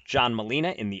stopped John Molina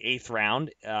in the 8th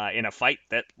round in a fight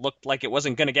that looked like it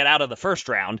wasn't going to get out of the first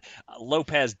round.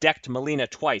 Lopez decked Molina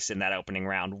twice in that opening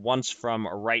round, once from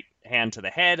a right hand to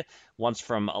the head, once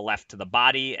from a left to the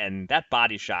body, and that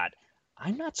body shot,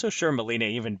 I'm not so sure Molina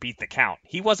even beat the count.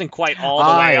 He wasn't quite all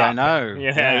the way up. I know. He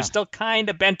was still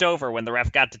kind of bent over when the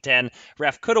ref got to 10.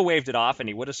 Ref could have waved it off, and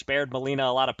he would have spared Molina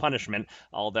a lot of punishment,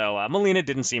 although Molina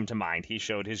didn't seem to mind. He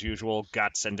showed his usual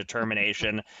guts and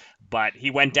determination, but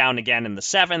he went down again in the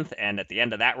 7th, and at the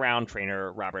end of that round,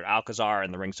 trainer Robert Alcazar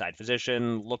and the ringside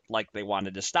physician looked like they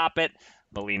wanted to stop it.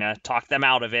 Molina talked them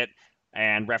out of it.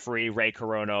 And referee Ray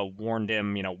Corona warned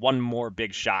him, one more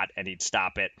big shot and he'd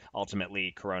stop it.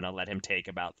 Ultimately, Corona let him take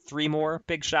about 3 more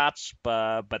big shots,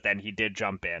 but then he did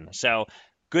jump in. So,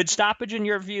 good stoppage in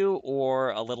your view,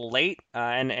 or a little late?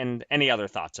 And any other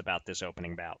thoughts about this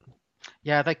opening bout?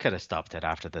 Yeah, they could have stopped it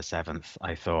after the 7th,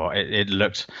 I thought. It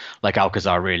looked like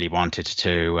Alcazar really wanted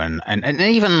to, and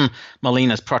even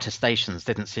Molina's protestations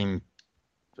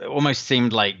almost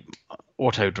seemed like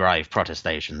auto drive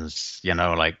protestations,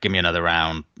 like give me another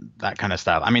round, that kind of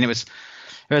stuff. I mean, it was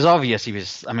obvious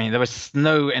there was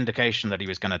no indication that he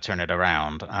was going to turn it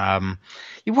around.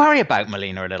 You worry about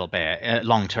Molina a little bit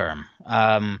long term.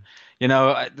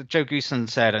 Joe Goosen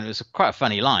said, and it was quite a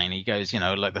funny line, he goes,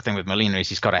 like the thing with Molina is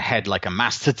he's got a head like a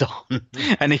mastodon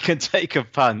and he can take a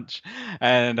punch.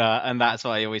 And that's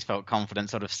why I always felt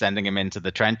confident sort of sending him into the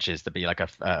trenches to be like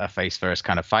a face first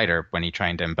kind of fighter when he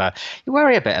trained him. But you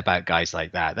worry a bit about guys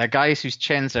like that. They're guys whose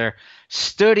chins are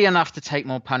sturdy enough to take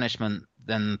more punishment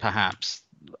than perhaps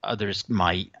others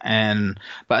might,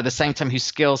 but at the same time whose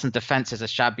skills and defenses are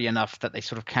shabby enough that they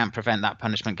sort of can't prevent that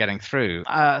punishment getting through.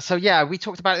 So yeah, we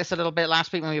talked about this a little bit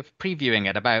last week when we were previewing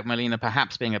it, about Molina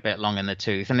perhaps being a bit long in the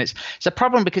tooth, and it's a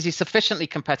problem because he's sufficiently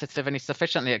competitive and he's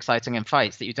sufficiently exciting in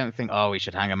fights that you don't think, we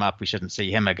should hang him up, we shouldn't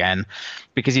see him again,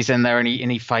 because he's in there and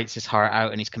he fights his heart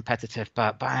out and he's competitive,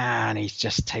 but man, he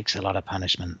just takes a lot of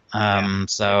punishment.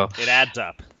 So it adds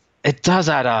up. It does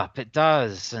add up. It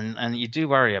does. And you do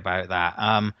worry about that.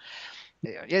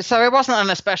 So it wasn't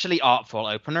an especially artful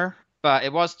opener, but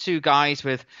it was 2 guys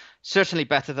with certainly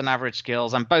better than average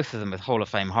skills, and both of them with Hall of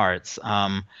Fame hearts.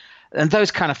 And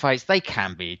those kind of fights, they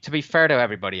can be, to be fair to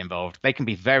everybody involved, they can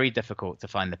be very difficult to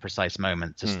find the precise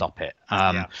moment to stop it.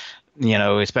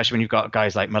 Especially when you've got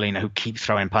guys like Molina who keep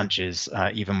throwing punches,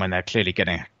 even when they're clearly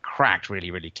getting cracked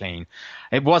really, really clean.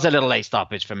 It was a little late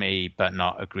stoppage for me, but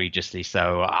not egregiously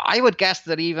so. I would guess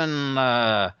that even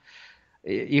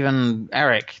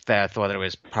Eric there thought that it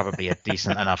was probably a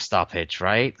decent enough stoppage,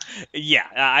 right? Yeah,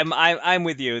 I'm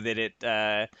with you that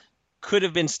it could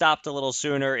have been stopped a little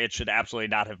sooner. It should absolutely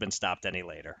not have been stopped any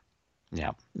later.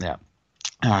 Yeah.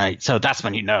 All right, so that's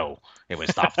when you know it was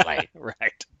stopped late.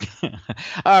 Right.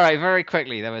 All right, very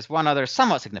quickly, there was one other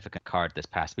somewhat significant card this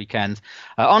past weekend.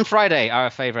 On Friday, our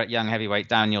favorite young heavyweight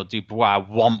Daniel Dubois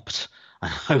whomped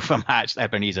an overmatched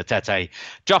Ebenezer Tete,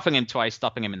 dropping him twice,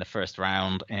 stopping him in the first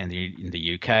round in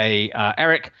the UK.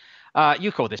 Eric,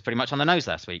 you called this pretty much on the nose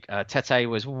last week. Tete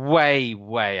was way,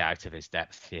 way out of his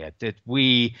depth here. Did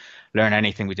we learn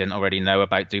anything we didn't already know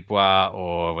about Dubois,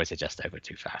 or was it just over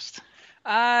too fast?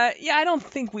 I don't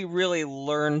think we really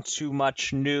learned too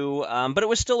much new, but it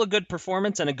was still a good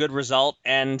performance and a good result.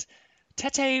 And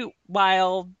Tete,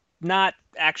 while not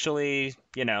actually,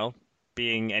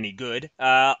 being any good,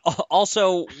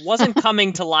 also wasn't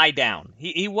coming to lie down.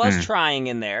 He was trying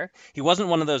in there. He wasn't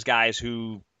one of those guys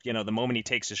who, the moment he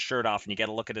takes his shirt off and you get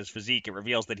a look at his physique, it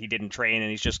reveals that he didn't train and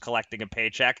he's just collecting a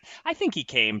paycheck. I think he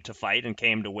came to fight and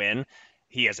came to win.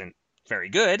 He isn't very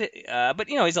good, but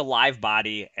he's a live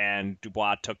body, and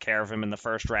Dubois took care of him in the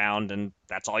first round, and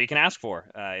that's all you can ask for.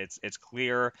 It's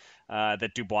clear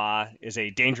that Dubois is a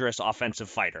dangerous offensive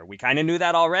fighter. We kind of knew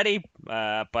that already,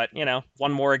 but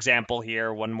one more example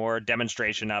here, one more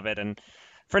demonstration of it, and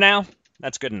for now,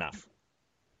 that's good enough.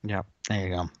 Yeah, there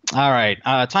you go. All right,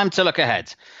 time to look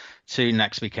ahead to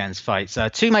next weekend's fights.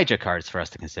 Two major cards for us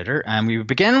to consider, and we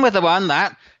begin with the one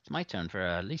that, it's my turn for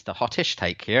at least a hottish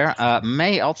take here,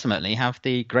 may ultimately have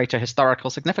the greater historical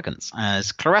significance,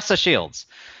 as Claressa Shields,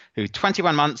 who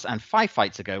 21 months and 5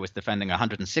 fights ago was defending a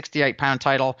 168-pound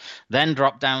title, then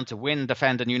dropped down to win,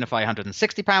 defend, and unify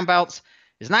 160-pound belts,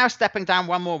 is now stepping down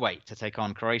one more weight to take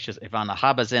on Croatia's Ivana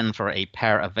Habazin for a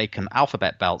pair of vacant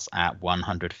alphabet belts at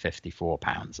 154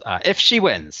 pounds. If she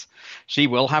wins, she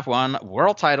will have won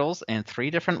world titles in 3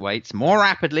 different weights more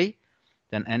rapidly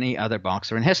than any other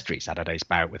boxer in history. Saturday's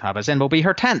bout with Habazin will be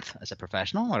her 10th as a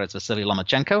professional, whereas Vasily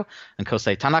Lomachenko and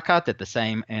Kosei Tanaka did the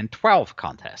same in 12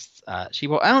 contests. She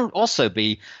will also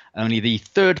be only the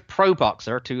 3rd pro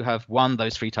boxer to have won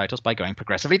those 3 titles by going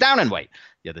progressively down in weight.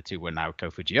 The other 2 were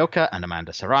Naoko Fujioka and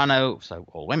Amanda Serrano, so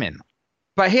all women.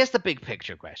 But here's the big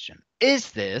picture question.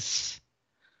 Is this,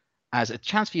 as a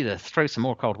chance for you to throw some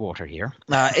more cold water here,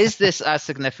 is this as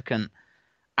significant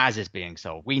as is being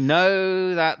sold? We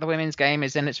know that the women's game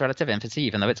is in its relative infancy,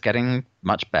 even though it's getting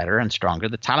much better and stronger.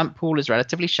 The talent pool is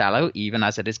relatively shallow, even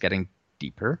as it is getting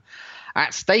deeper.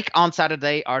 At stake on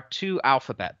Saturday are 2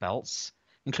 alphabet belts,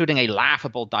 including a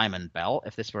laughable diamond belt.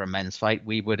 If this were a men's fight,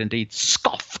 we would indeed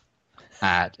scoff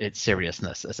at its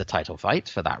seriousness as a title fight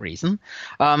for that reason.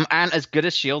 And as good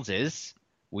as Shields is,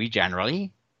 we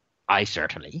generally, I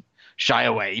certainly, shy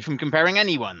away from comparing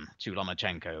anyone to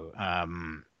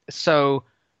Lomachenko. So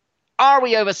are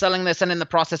we overselling this? And in the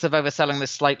process of overselling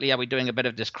this slightly, are we doing a bit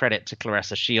of discredit to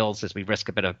Claressa Shields as we risk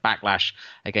a bit of backlash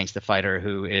against a fighter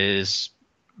who is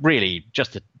really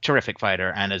just a terrific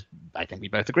fighter and, as I think we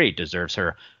both agree, deserves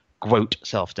her GOAT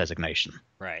self-designation?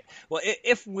 Right. Well,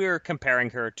 if we're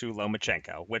comparing her to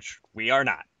Lomachenko, which we are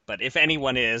not, but if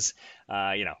anyone is,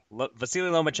 Vasily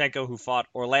Lomachenko, who fought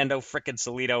Orlando frickin'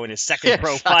 Salido in his second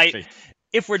pro fight,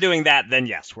 if we're doing that, then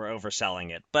yes, we're overselling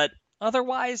it. But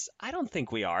otherwise, I don't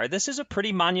think we are. This is a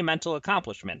pretty monumental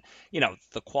accomplishment.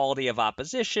 The quality of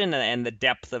opposition and the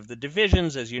depth of the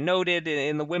divisions, as you noted,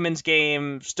 in the women's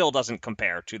game still doesn't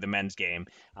compare to the men's game.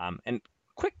 And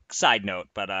quick side note,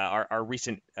 but our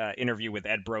recent interview with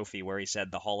Ed Brophy, where he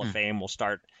said the Hall of Fame will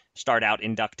start out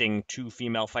inducting 2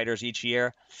 female fighters each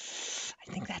year.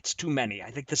 I think that's too many.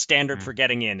 I think the standard for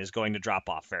getting in is going to drop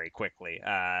off very quickly.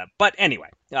 But anyway,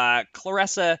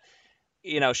 Claressa,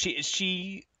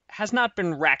 she has not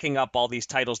been racking up all these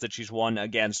titles that she's won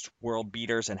against world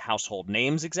beaters and household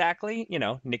names exactly.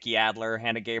 Nikki Adler,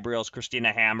 Hannah Gabriels,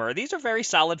 Christina Hammer. These are very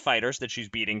solid fighters that she's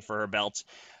beating for her belts.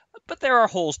 But there are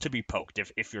holes to be poked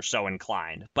if you're so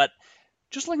inclined. But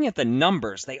just looking at the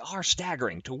numbers, they are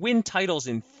staggering. To win titles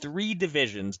in 3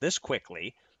 divisions this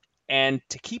quickly and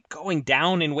to keep going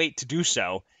down in weight to do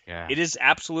so, it is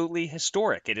absolutely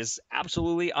historic. It is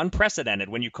absolutely unprecedented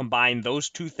when you combine those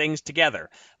 2 things together.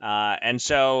 And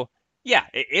so,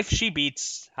 if she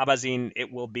beats Habazin,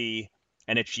 it will be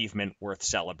an achievement worth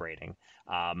celebrating.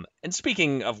 And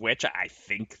speaking of which, I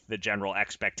think the general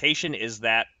expectation is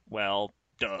that, well,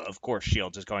 of course,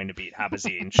 Shields is going to beat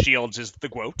Habazin. Shields is the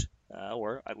GOAT,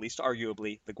 or at least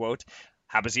arguably the GOAT.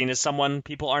 Habazin is someone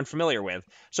people aren't familiar with.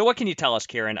 So what can you tell us,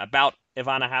 Kieran, about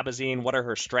Ivana Habazin? What are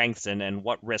her strengths and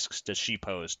what risks does she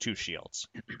pose to Shields?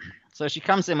 So she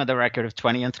comes in with a record of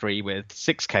 20-3 with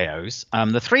 6 KOs.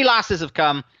 The 3 losses have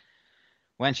come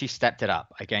when she stepped it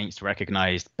up against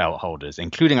recognized belt holders,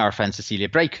 including our friend Cecilia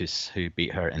Brækhus, who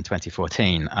beat her in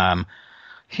 2014.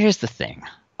 Here's the thing.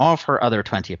 Of her other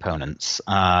 20 opponents,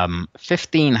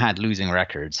 15 had losing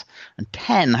records and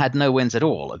 10 had no wins at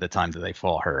all at the time that they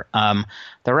fought her.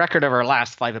 The record of her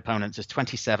last 5 opponents is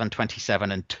 27,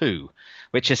 27, and 2,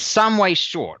 which is some way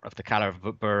short of the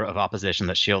caliber of opposition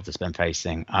that Shields has been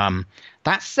facing.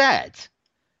 That said,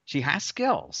 she has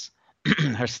skills.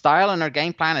 Her style and her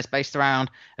game plan is based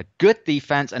around a good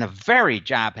defense and a very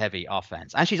jab-heavy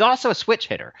offense. And she's also a switch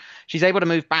hitter. She's able to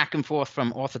move back and forth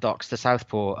from orthodox to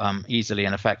southpaw easily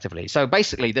and effectively. So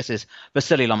basically, this is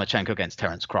Vasily Lomachenko against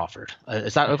Terence Crawford.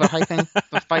 Is that overhyping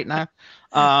the fight now?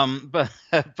 But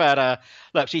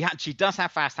look, she does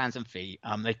have fast hands and feet.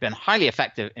 They've been highly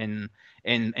effective in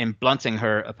blunting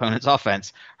her opponent's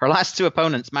offense. Her last 2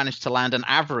 opponents managed to land an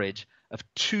average of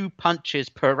 2 punches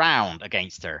per round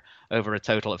against her over a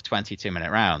total of 22-minute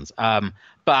rounds. But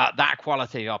that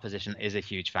quality of opposition is a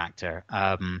huge factor.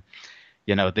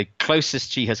 The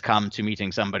closest she has come to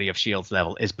meeting somebody of Shields'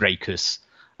 level is Brækhus.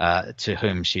 to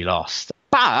whom she lost.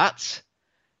 But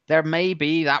there may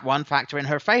be that one factor in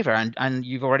her favor, and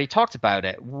you've already talked about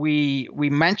it. We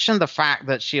mentioned the fact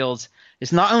that Shields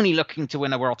is not only looking to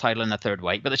win a world title in a third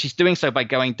weight, but that she's doing so by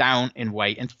going down in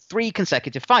weight in 3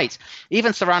 consecutive fights.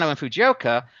 Even Serrano and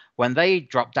Fujioka, when they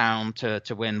dropped down to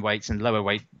win weights in lower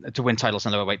weight, to win titles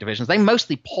in lower weight divisions, they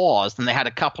mostly paused and they had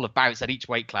a couple of bouts at each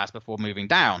weight class before moving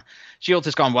down. Shields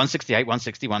has gone 168,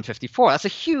 160, 154. That's a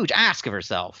huge ask of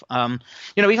herself.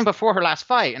 Even before her last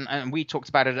fight, and we talked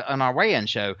about it on our weigh-in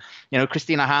show,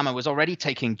 Christina Hammer was already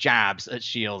taking jabs at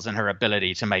Shields and her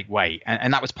ability to make weight.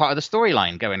 And that was part of the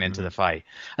storyline going into the fight.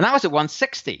 And that was at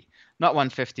 160, not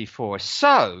 154.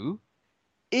 So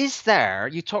is there,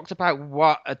 you talked about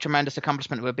what a tremendous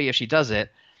accomplishment it would be if she does it.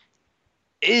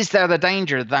 Is there the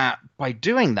danger that by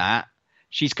doing that,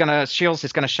 Shields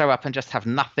is going to show up and just have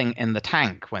nothing in the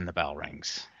tank when the bell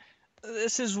rings?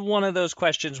 This is one of those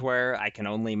questions where I can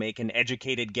only make an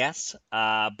educated guess.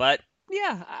 But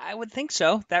yeah, I would think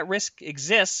so. That risk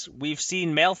exists. We've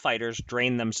seen male fighters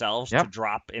drain themselves to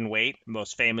drop in weight,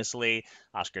 most famously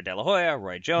Oscar De La Hoya,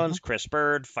 Roy Jones, Chris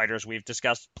Bird, fighters we've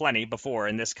discussed plenty before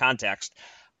in this context.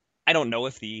 I don't know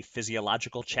if the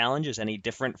physiological challenge is any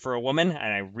different for a woman, and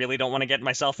I really don't want to get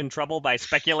myself in trouble by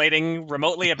speculating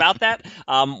remotely about that.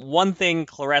 One thing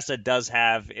Claressa does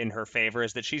have in her favor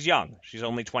is that she's young. She's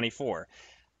only 24.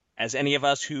 As any of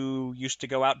us who used to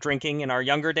go out drinking in our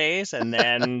younger days and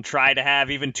then try to have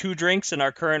even 2 drinks in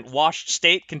our current washed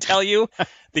state can tell you,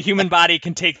 the human body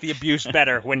can take the abuse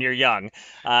better when you're young.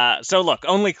 So look,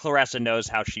 only Claressa knows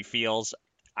how she feels.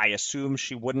 I assume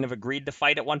she wouldn't have agreed to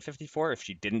fight at 154 if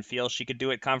she didn't feel she could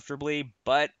do it comfortably.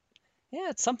 But yeah,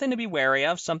 it's something to be wary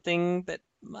of, something that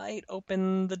might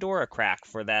open the door a crack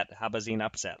for that Habazin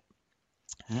upset.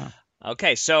 Yeah.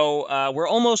 Okay, so we're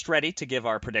almost ready to give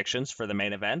our predictions for the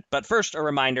main event, but first a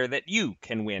reminder that you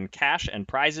can win cash and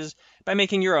prizes by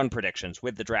making your own predictions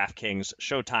with the DraftKings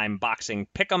Showtime Boxing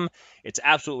Pick'em. It's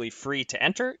absolutely free to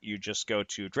enter. You just go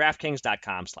to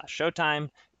DraftKings.com/Showtime,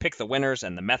 pick the winners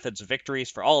and the methods of victories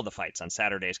for all of the fights on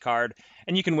Saturday's card,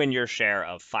 and you can win your share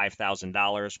of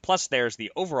 $5,000. Plus, there's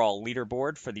the overall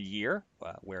leaderboard for the year,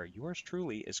 where yours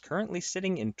truly is currently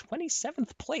sitting in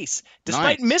 27th place,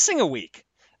 despite missing a week.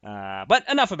 But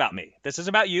enough about me. This is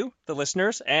about you, the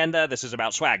listeners, and this is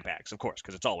about swag bags, of course,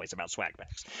 because it's always about swag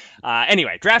bags.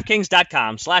 Anyway,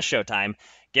 DraftKings.com/Showtime.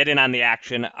 Get in on the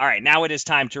action. All right, now it is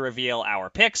time to reveal our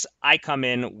picks. I come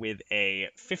in with a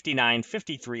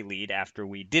 59-53 lead after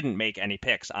we didn't make any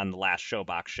picks on the last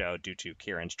Showbox show due to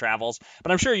Kieran's travels.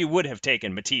 But I'm sure you would have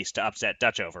taken Matisse to upset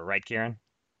Dutchover, right, Kieran?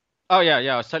 Oh, yeah,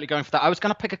 I was totally going for that. I was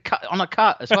going to pick a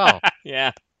cut as well.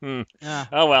 Yeah. Yeah.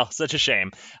 Oh, well, such a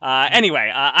shame.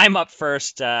 Anyway, I'm up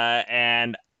first,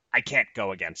 and I can't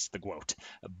go against the GWOAT.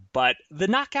 But the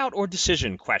knockout or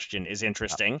decision question is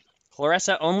interesting.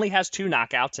 Claressa only has 2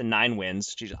 knockouts and 9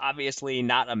 wins. She's obviously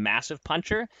not a massive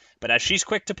puncher, but as she's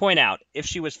quick to point out, if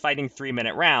she was fighting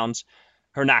 3-minute rounds,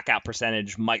 her knockout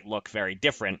percentage might look very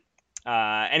different.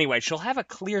 Anyway, she'll have a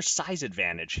clear size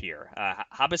advantage here.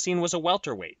 Habazin was a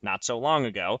welterweight not so long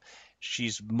ago.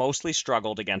 She's mostly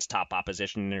struggled against top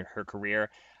opposition in her career.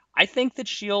 I think that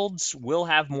Shields will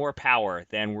have more power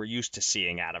than we're used to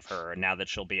seeing out of her now that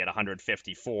she'll be at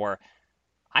 154.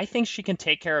 I think she can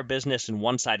take care of business in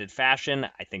one-sided fashion.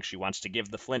 I think she wants to give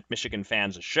the Flint, Michigan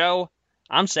fans a show.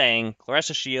 I'm saying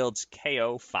Claressa Shields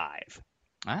KO 5.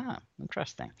 Ah,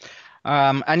 interesting.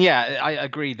 And yeah, I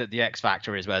agree that the X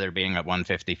factor is whether being at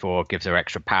 154 gives her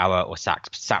extra power or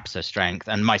saps her strength.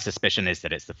 And my suspicion is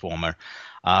that it's the former.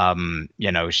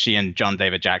 She and John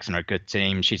David Jackson are a good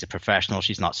team. She's a professional.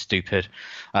 She's not stupid.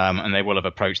 And they will have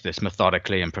approached this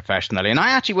methodically and professionally. And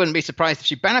I actually wouldn't be surprised if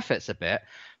she benefits a bit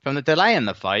from the delay in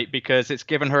the fight because it's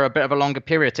given her a bit of a longer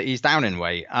period to ease down in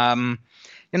weight. And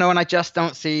I just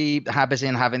don't see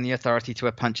Habazin having the authority to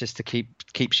her punches to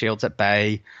keep Shields at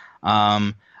bay.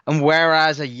 And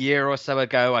whereas a year or so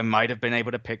ago, I might have been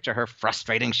able to picture her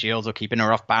frustrating Shields or keeping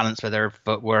her off balance with her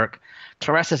footwork,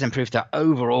 Claressa's improved her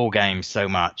overall game so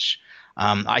much.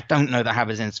 I don't know that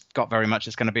Habazin's got very much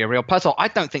that's going to be a real puzzle. I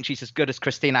don't think she's as good as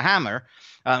Christina Hammer,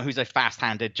 who's a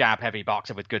fast-handed, jab-heavy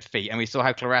boxer with good feet. And we saw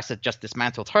how Claressa just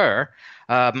dismantled her,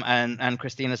 and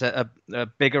Christina's a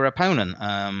bigger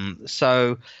opponent.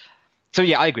 So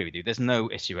yeah, I agree with you. There's no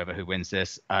issue over who wins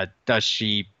this. Does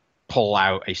she pull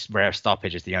out a rare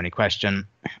stoppage is the only question.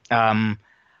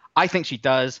 I think she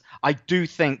does. I do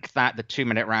think that the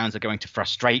 2-minute rounds are going to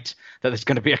frustrate, that there's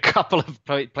going to be a couple of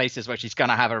places where she's going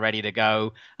to have her ready to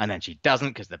go, and then she doesn't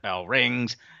because the bell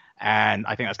rings. And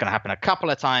I think that's going to happen a couple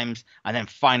of times. And then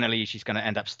finally, she's going to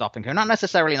end up stopping her. Not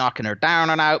necessarily knocking her down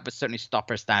and out, but certainly stop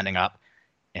her standing up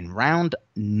in round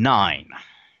 9.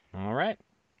 All right.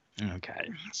 Okay.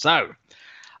 So,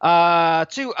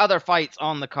 two other fights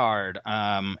on the card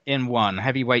in one.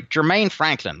 Heavyweight Jermaine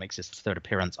Franklin makes his third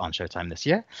appearance on Showtime this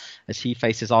year as he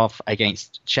faces off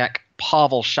against Czech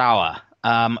Pavel Schauer.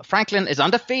 Franklin is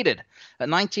undefeated at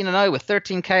 19-0 with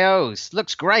 13 KOs.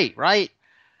 Looks great, right?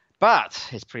 But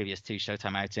his previous two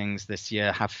Showtime outings this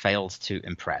year have failed to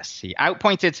impress. He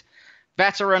outpointed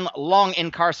veteran, long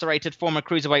incarcerated former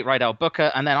cruiserweight Rydell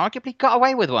Booker, and then arguably got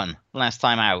away with one last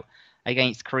time out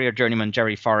against career journeyman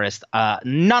Jerry Forrest,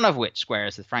 none of which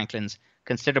squares with Franklin's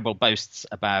considerable boasts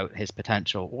about his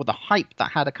potential or the hype that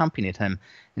had accompanied him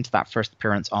into that first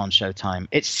appearance on Showtime.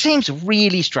 It seems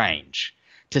really strange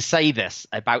to say this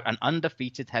about an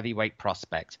undefeated heavyweight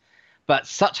prospect, but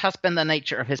such has been the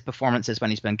nature of his performances when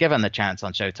he's been given the chance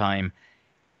on Showtime.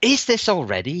 Is this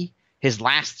already his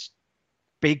last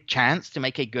big chance to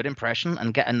make a good impression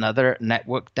and get another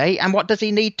network date? And what does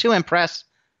he need to impress?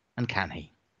 And can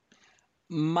he?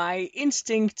 My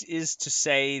instinct is to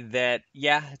say that,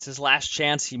 yeah, it's his last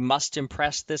chance. He must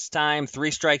impress this time.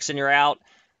 3 strikes and you're out.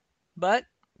 But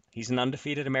he's an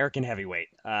undefeated American heavyweight.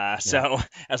 So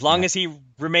as long as he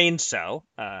remains so,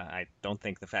 I don't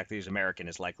think the fact that he's American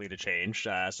is likely to change.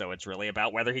 So it's really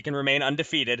about whether he can remain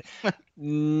undefeated.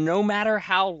 No matter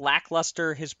how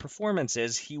lackluster his performance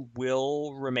is, he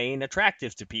will remain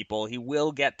attractive to people. He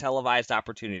will get televised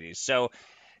opportunities. So,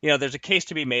 there's a case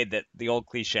to be made that the old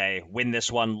cliche, win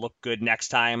this one, look good next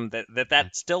time, that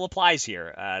still applies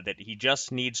here, that he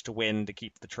just needs to win to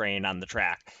keep the train on the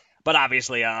track. But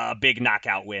obviously, a big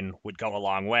knockout win would go a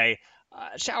long way.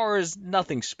 Schauer is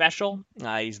nothing special.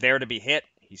 He's there to be hit.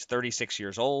 He's 36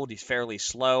 years old. He's fairly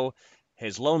slow.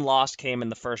 His lone loss came in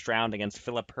the first round against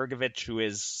Filip Hrgović, who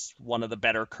is one of the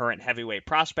better current heavyweight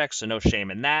prospects, so no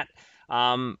shame in that.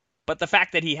 But the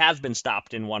fact that he has been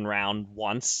stopped in one round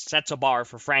once sets a bar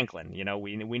for Franklin.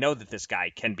 We know that this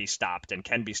guy can be stopped and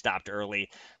can be stopped early.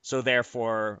 So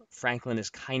therefore, Franklin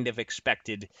is kind of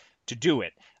expected to do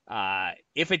it.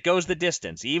 If it goes the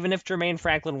distance, even if Jermaine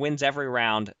Franklin wins every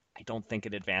round, I don't think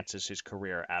it advances his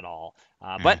career at all.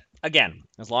 But again,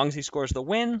 as long as he scores the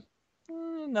win,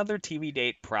 another TV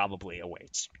date probably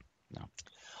awaits. No.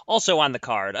 Also on the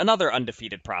card, another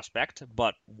undefeated prospect,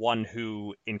 but one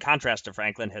who, in contrast to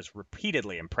Franklin, has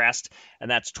repeatedly impressed,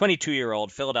 and that's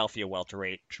 22-year-old Philadelphia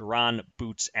welterweight Jaron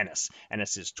Boots Ennis.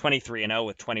 Ennis is 23-0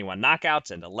 with 21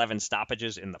 knockouts and 11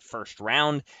 stoppages in the first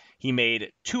round. He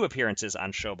made 2 appearances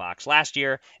on ShoBox last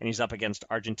year, and he's up against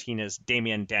Argentina's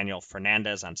Damian Daniel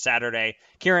Fernandez on Saturday.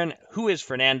 Kieran, who is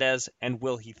Fernandez, and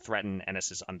will he threaten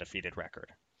Ennis's undefeated record?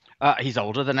 He's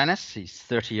older than Ennis. He's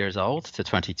 30 years old to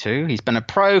 22. He's been a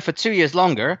pro for 2 years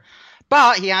longer,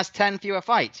 but he has 10 fewer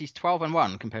fights. He's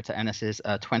 12-1 compared to Ennis's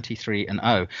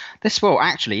 23-0. This will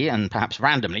actually, and perhaps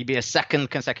randomly, be a second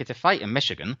consecutive fight in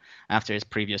Michigan after his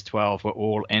previous 12 were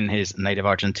all in his native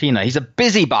Argentina. He's a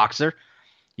busy boxer.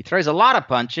 He throws a lot of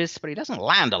punches, but he doesn't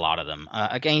land a lot of them.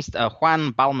 Against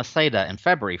Juan Balmaceda in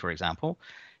February, for example,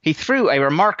 he threw a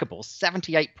remarkable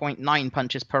 78.9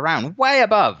 punches per round, way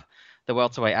above the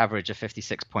welterweight average of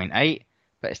 56.8,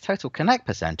 but his total connect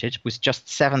percentage was just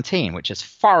 17, which is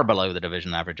far below the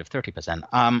division average of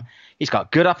 30%. He's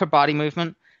got good upper body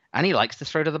movement, and he likes to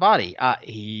throw to the body.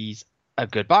 He's a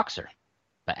good boxer,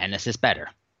 but Ennis is better.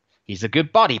 He's a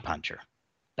good body puncher,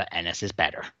 but Ennis is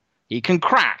better. He can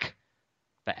crack,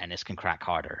 but Ennis can crack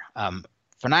harder.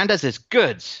 Fernandez is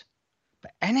good,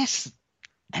 but Ennis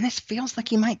feels like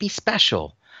he might be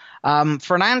special.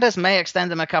 Fernandez may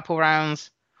extend him a couple rounds,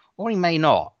 or he may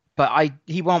not, but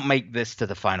he won't make this to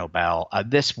the final bell.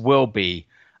 This will be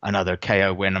another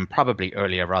KO win, and probably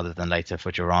earlier rather than later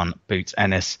for Jaron Boots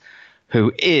Ennis,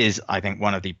 who is, I think,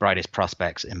 one of the brightest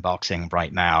prospects in boxing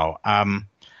right now.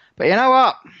 But you know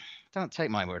what? Don't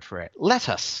take my word for it. Let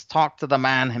us talk to the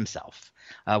man himself.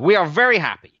 We are very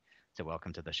happy to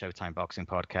welcome to the Showtime Boxing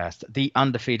Podcast the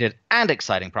undefeated and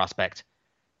exciting prospect,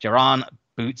 Jaron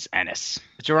Boots Ennis.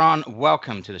 Jaron,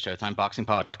 welcome to the Showtime Boxing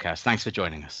Podcast. Thanks for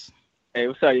joining us. Hey,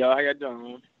 what's up, y'all? How y'all doing,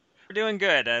 man? We're doing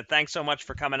good. Thanks so much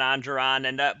for coming on, Jaron.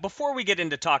 And before we get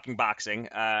into talking boxing,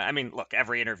 look,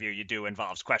 every interview you do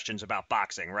involves questions about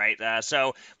boxing, right?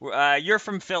 So you're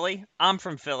from Philly. I'm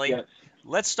from Philly. Yes.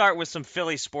 Let's start with some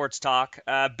Philly sports talk.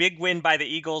 Big win by the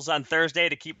Eagles on Thursday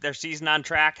to keep their season on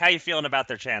track. How you feeling about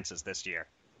their chances this year?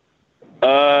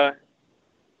 It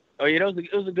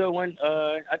was a good one.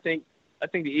 I think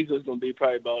the Eagles gonna be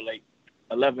probably about like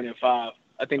 11-5.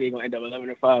 I think they're gonna end up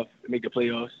 11-5 to make the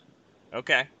playoffs.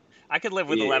 Okay, I could live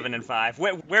with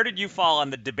 11-5. Where did you fall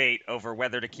on the debate over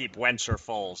whether to keep Wentz or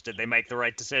Foles? Did they make the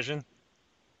right decision?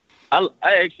 I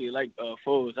actually like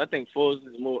Foles. I think Foles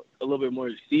is a little bit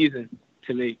more seasoned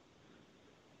to me.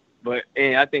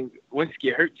 and I think Wentz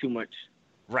get hurt too much.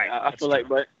 Right. I feel like,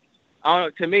 but I don't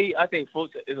know. To me, I think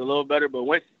Fultz is a little better, but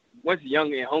Wentz is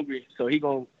young and hungry, so he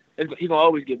gonna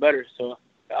always get better. So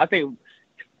I think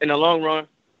in the long run,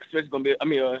 Wentz gonna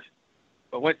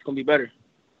be better.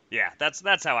 Yeah,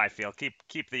 that's how I feel.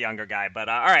 Keep the younger guy. But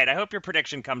all right, I hope your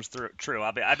prediction comes true.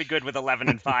 I'd be good with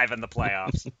 11-5 in the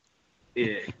playoffs.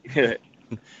 Yeah.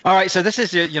 All right, so this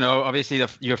is obviously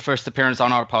your first appearance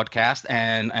on our podcast,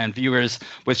 and viewers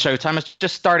with Showtime is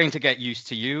just starting to get used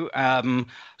to you.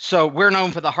 So we're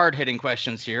known for the hard-hitting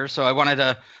questions here. So I wanted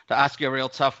to ask you a real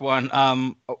tough one.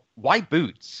 Why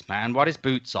Boots, man? What is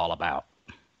Boots all about?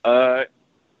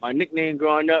 My nickname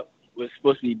growing up was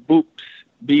supposed to be Boops,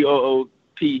 Boops.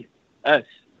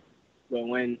 But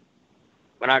when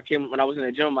I was in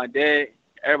the gym, my dad,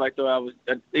 everybody thought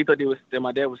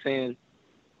my dad was saying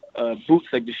boots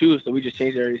like the shoes, so we just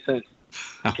changed it ever since.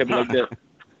 Kept it like that.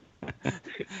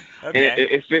 Okay. And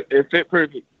it fit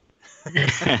perfect.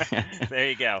 There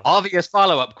you go. Obvious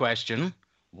follow-up question: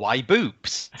 why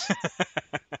Boops?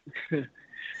 You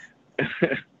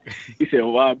said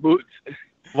why Boots?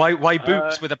 Why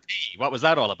Boops with a P? What was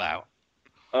that all about?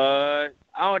 I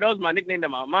don't. That was my nickname that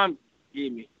my mom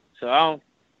gave me. So I don't.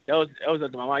 That was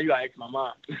up to my mom. You gotta ask my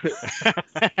mom.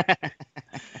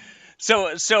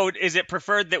 So is it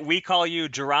preferred that we call you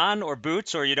Jerron or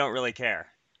Boots, or you don't really care?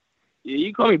 Yeah,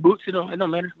 you call me Boots. It don't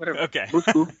matter. Whatever. Okay.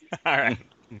 Boots cool. All right.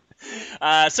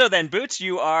 So then, Boots,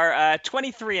 you are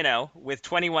 23-0 with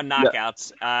 21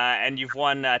 knockouts, and you've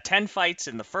won 10 fights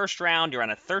in the first round. You're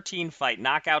on a 13-fight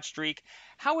knockout streak.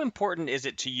 How important is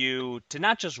it to you to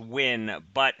not just win,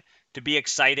 but to be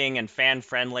exciting and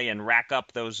fan-friendly and rack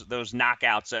up those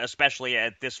knockouts, especially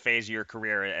at this phase of your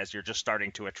career as you're just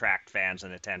starting to attract fans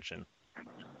and attention?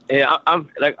 Yeah,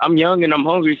 I'm young and I'm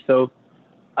hungry, so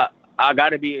I got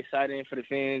to be exciting for the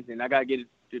fans, and I got to get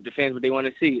the fans what they want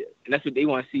to see. And that's what they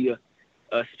want to see,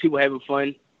 people having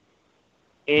fun,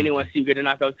 and they want to see you get a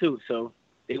knockout too. So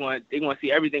they want to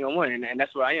see everything I want, and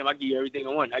that's where I am. I give you everything I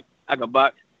want. I can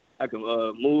box, I can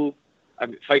move, I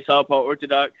can fight southpaw,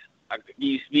 orthodox. I can give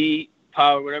you speed,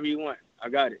 power, whatever you want. I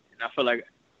got it. And I feel like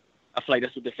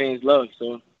that's what the fans love.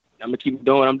 So I'm gonna keep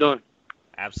doing what I'm doing.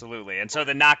 Absolutely. And so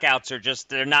the knockouts are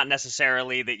they're not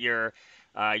necessarily that you're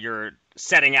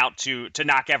setting out to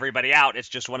knock everybody out. It's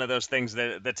just one of those things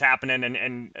that's happening,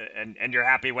 and you're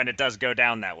happy when it does go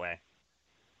down that way.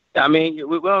 I mean,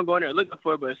 we don't go in there looking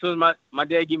for it, but as soon as my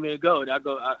dad give me a go, I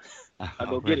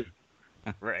go get it.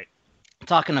 Right.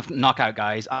 Talking of knockout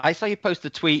guys, I saw you post a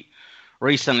tweet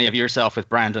recently of yourself with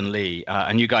Brandon Lee,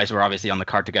 and you guys were obviously on the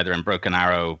card together in Broken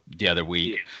Arrow the other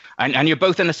week. Yeah. And you're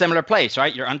both in a similar place,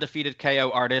 right? You're undefeated KO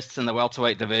artists in the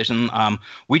welterweight division.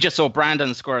 We just saw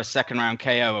Brandon score a second-round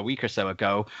KO a week or so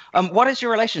ago. What is your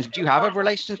relationship? Do you have a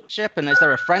relationship, and is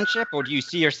there a friendship, or do you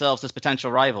see yourselves as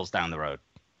potential rivals down the road?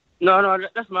 No,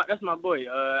 that's my boy.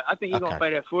 I think he's gonna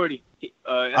fight at 40.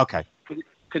 Okay.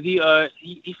 Because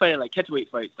he fighting like catchweight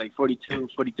fights, like 42,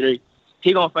 43.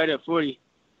 He gonna fight at 40.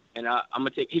 And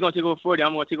he's gonna take over 40.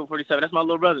 I'm gonna take over 47. That's my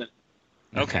little brother.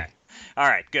 Okay. All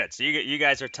right. Good. So you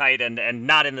guys are tight and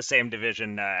not in the same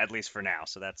division, at least for now.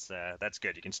 So that's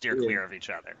good. You can steer clear of each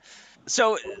other.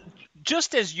 So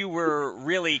just as you were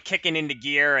really kicking into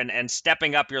gear and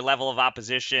stepping up your level of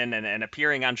opposition and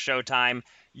appearing on Showtime,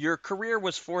 your career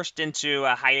was forced into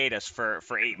a hiatus for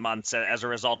 8 months as a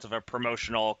result of a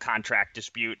promotional contract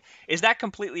dispute. Is that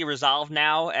completely resolved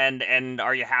now? And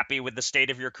are you happy with the state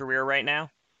of your career right now?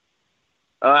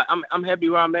 I'm happy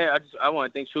where I'm at. I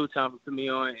want to thank Showtime for putting me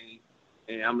on,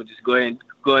 and I'm gonna just go in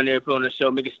there, put on the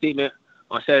show, make a statement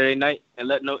on Saturday night, and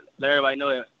let everybody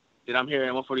know that I'm here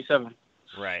at 147.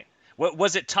 Right.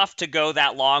 Was it tough to go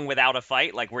that long without a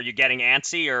fight? Like, were you getting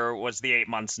antsy, or was the 8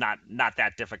 months not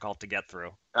that difficult to get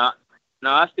through? No,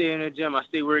 I stay in the gym. I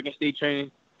stay working, stay training,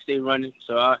 stay running.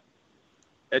 So I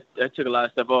took a lot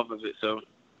of stuff off of it. So,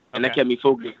 and that kept me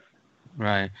focused.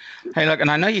 Right. Hey, look,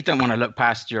 and I know you don't want to look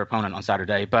past your opponent on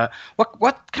Saturday, but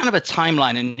what kind of a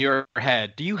timeline in your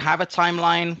head? Do you have a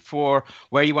timeline for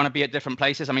where you want to be at different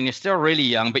places? I mean, you're still really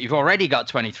young, but you've already got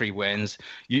 23 wins.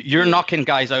 You're knocking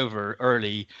guys over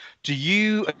early. Are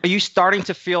you starting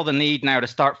to feel the need now to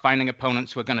start finding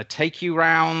opponents who are going to take you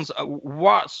rounds?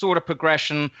 What sort of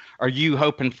progression are you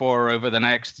hoping for over the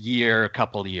next year,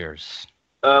 couple of years?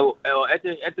 At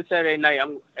the Saturday night,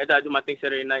 after I do my thing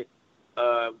Saturday night,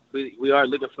 we are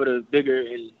looking for the bigger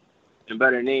and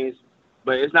better names,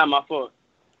 but it's not my fault.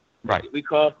 Right. We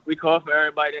call for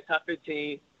everybody, the top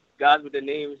 15 guys with the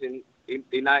names, and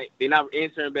they're not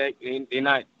answering back, and they're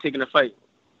not taking the fight,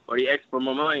 or they ask for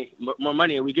more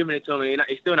money, and we giving it to them, and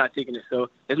they're still not taking it. So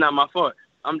it's not my fault.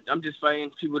 I'm just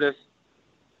fighting people that's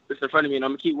in front of me, and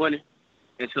I'm gonna keep winning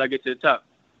until I get to the top.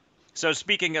 So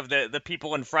speaking of the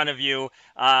people in front of you,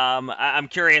 I'm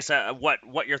curious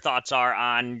what your thoughts are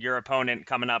on your opponent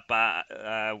coming up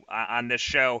on this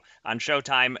show on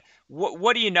Showtime.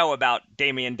 What do you know about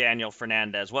Damian Daniel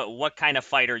Fernandez? What kind of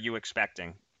fight are you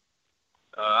expecting?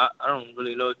 I don't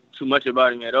really know too much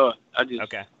about him at all.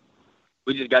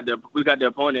 We got the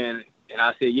opponent, and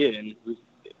I said yeah. And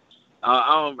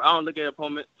I don't look at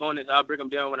opponents. I'll break them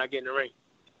down when I get in the ring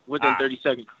within 30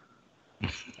 seconds.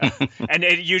 And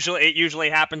it usually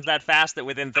happens that fast that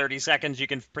within 30 seconds you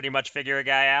can pretty much figure a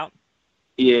guy out.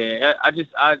 Yeah,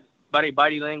 I by their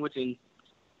body language and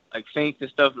like feints and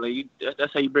stuff, like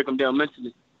that's how you break them down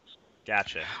mentally.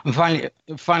 Gotcha. And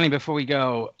finally, before we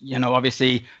go,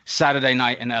 obviously Saturday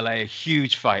night in LA, a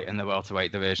huge fight in the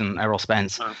welterweight division. Errol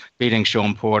Spence beating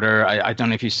Sean Porter. I don't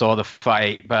know if you saw the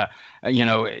fight, but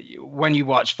when you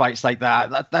watch fights like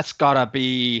that's gotta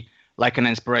be like an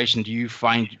inspiration. Do you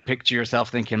picture yourself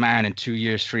thinking, man, in 2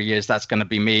 years, 3 years, that's going to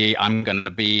be me. I'm going to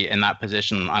be in that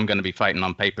position. I'm going to be fighting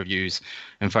on pay-per-views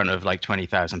in front of like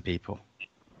 20,000 people.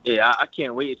 Yeah, I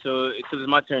can't wait until it's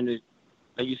my turn to,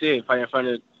 like you said, fight in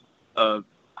front of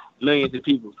millions of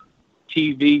people.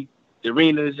 TV, the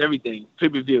arenas, everything,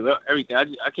 pay-per-view, everything.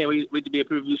 I can't wait to be a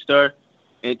pay-per-view star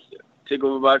and take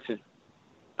over boxing.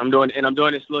 I'm doing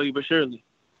it slowly but surely.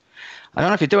 I don't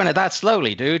know if you're doing it that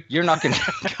slowly, dude. You're knocking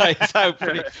guys out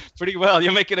pretty well.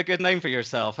 You're making a good name for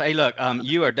yourself. Hey, look,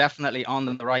 you are definitely on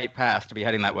the right path to be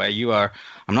heading that way.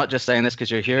 I'm not just saying this because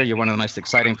you're here. You're one of the most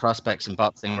exciting prospects in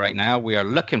boxing right now. We are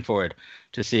looking forward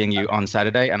to seeing you on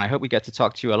Saturday, and I hope we get to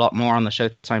talk to you a lot more on the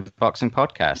Showtime Boxing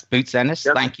podcast. Boots Ennis,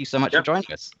 thank you so much for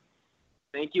joining us.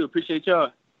 Thank you. Appreciate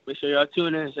y'all. Make sure y'all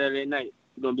tune in Saturday night.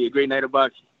 It's going to be a great night of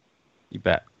boxing. You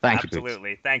bet. Thank you, Boots.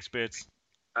 Absolutely. Thanks, Boots.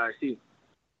 All right, see you.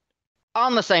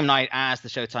 On the same night as the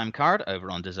Showtime card over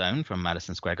on DAZN from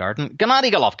Madison Square Garden, Gennady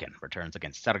Golovkin returns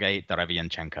against Sergey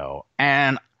Derevyanchenko.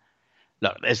 And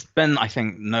look, there's been, I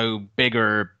think, no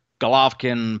bigger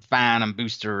Golovkin fan and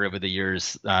booster over the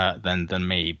years than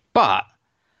me. But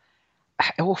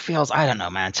it all feels, I don't know,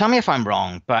 man. Tell me if I'm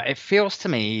wrong, but it feels to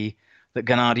me that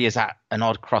Gennady is at an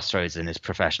odd crossroads in his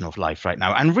professional life right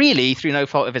now. And really, through no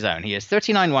fault of his own, he is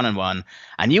 39-1-1,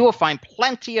 and you will find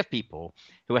plenty of people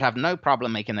who would have no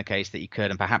problem making the case that he could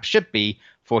and perhaps should be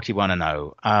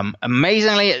 41-0.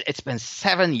 Amazingly, it's been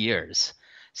 7 years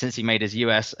since he made his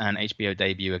US and HBO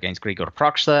debut against Grigor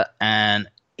Proksa, and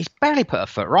he's barely put a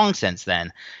foot wrong since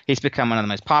then. He's become one of the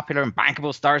most popular and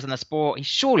bankable stars in the sport. He's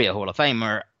surely a Hall of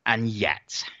Famer, and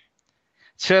yet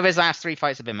 2 of his last 3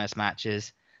 fights have been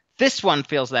mismatches. This one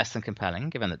feels less than compelling,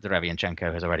 given that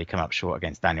Derevyanchenko has already come up short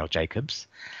against Daniel Jacobs.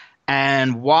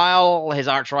 And while his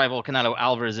arch-rival Canelo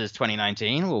Alvarez's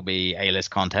 2019 will be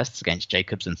A-list contests against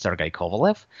Jacobs and Sergey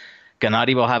Kovalev,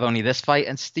 Gennady will have only this fight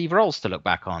and Steve Rolls to look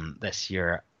back on this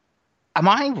year. Am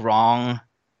I wrong,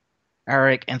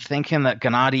 Eric, in thinking that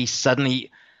Gennady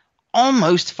suddenly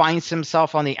almost finds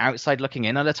himself on the outside looking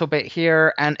in a little bit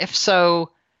here? And if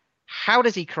so, how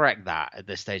does he correct that at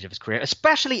this stage of his career,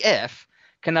 especially if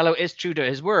Canelo is true to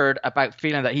his word about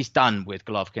feeling that he's done with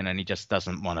Golovkin and he just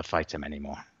doesn't want to fight him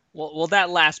anymore? Well, that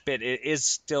last bit is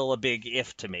still a big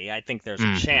if to me. I think there's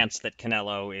a chance that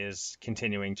Canelo is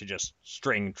continuing to just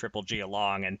string Triple G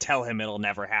along and tell him it'll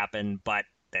never happen, but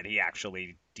that he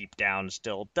actually deep down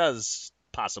still does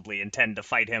possibly intend to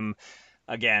fight him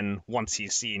again once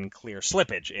he's seen clear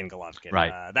slippage in Golovkin.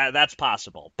 Right. That's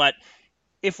possible. But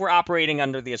if we're operating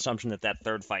under the assumption that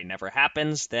third fight never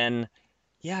happens, then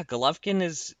yeah, Golovkin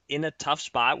is in a tough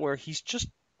spot where he's just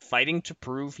fighting to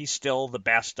prove he's still the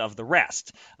best of the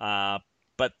rest.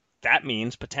 But that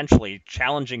means potentially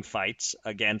challenging fights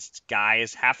against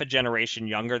guys half a generation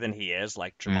younger than he is,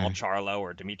 like Jamal Charlo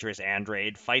or Demetrius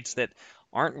Andrade, fights that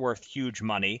aren't worth huge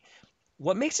money.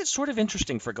 What makes it sort of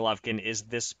interesting for Golovkin is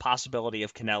this possibility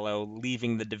of Canelo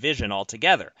leaving the division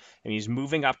altogether. I mean, he's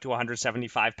moving up to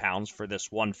 175 pounds for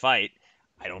this one fight.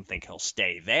 I don't think he'll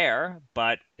stay there,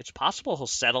 but it's possible he'll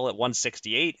settle at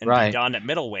 168 and be done at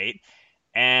middleweight.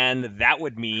 And that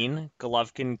would mean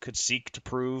Golovkin could seek to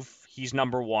prove he's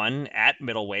number one at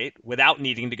middleweight without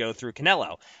needing to go through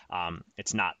Canelo.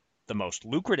 It's not the most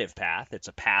lucrative path. It's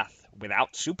a path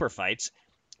without super fights,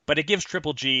 but it gives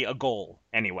Triple G a goal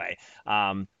anyway.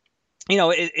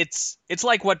 It's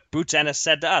like what Boots Ennis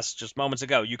said to us just moments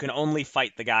ago. You can only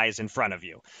fight the guys in front of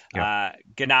you. Yeah.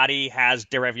 Gennady has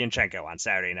Derevyanchenko on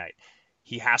Saturday night.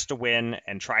 He has to win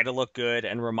and try to look good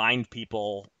and remind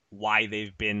people why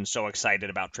they've been so excited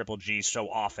about Triple G so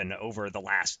often over the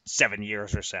last 7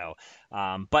 years or so.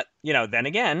 But, then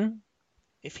again,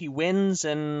 if he wins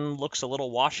and looks a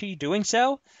little washy doing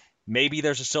so, maybe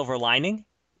there's a silver lining.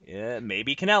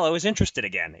 maybe Canelo is interested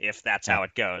again if that's how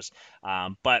it goes.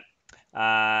 But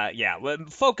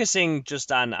focusing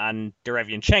just on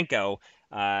Derevianchenko,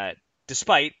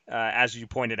 despite, as you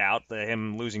pointed out,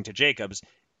 him losing to Jacobs,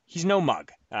 he's no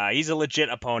mug. He's a legit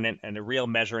opponent and a real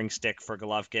measuring stick for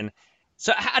Golovkin.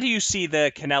 So how do you see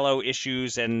the Canelo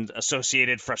issues and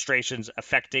associated frustrations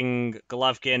affecting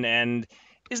Golovkin? And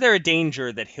is there a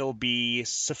danger that he'll be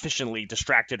sufficiently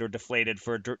distracted or deflated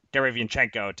for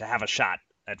Derevianchenko to have a shot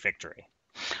at victory?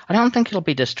 I don't think he'll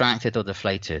be distracted or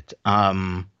deflated.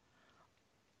 He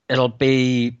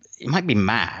might be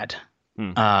mad.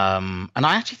 And I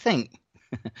actually think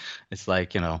it's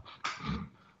like,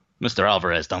 Mr.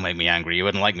 Alvarez, don't make me angry. You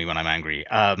wouldn't like me when I'm angry.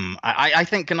 I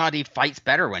think Gennady fights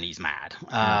better when he's mad,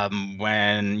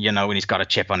 when he's got a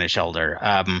chip on his shoulder.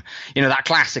 That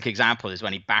classic example is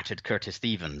when he battered Curtis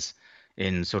Stevens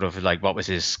in sort of like what was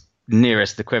his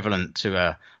nearest equivalent to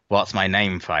a "What's my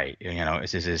name" fight.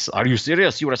 This is his "Are you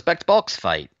serious? You respect box"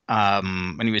 fight.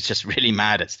 When he was just really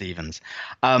mad at Stevens.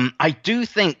 I do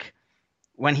think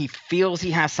when he feels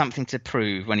he has something to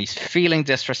prove, when he's feeling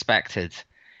disrespected,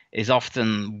 is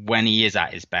often when he is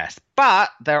at his best. But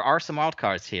there are some wild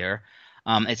cards here.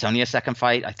 It's only a second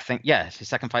fight. I think, it's his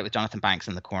second fight with Jonathan Banks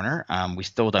in the corner. We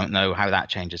still don't know how that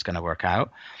change is going to work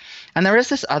out. And there is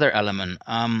this other element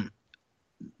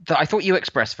that I thought you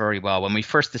expressed very well when we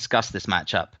first discussed this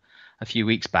matchup a few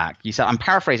weeks back. You said, I'm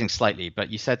paraphrasing slightly,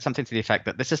 but you said something to the effect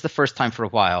that this is the first time for a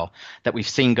while that we've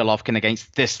seen Golovkin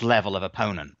against this level of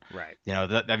opponent. Right.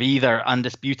 That they've either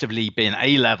undisputably been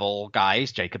A-level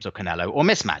guys, Jacobs or Canelo, or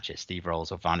mismatches, Steve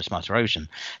Rolls or Varnish Martirosyan.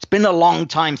 It's been a long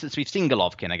time since we've seen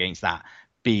Golovkin against that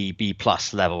B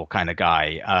plus level kind of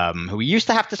guy, who we used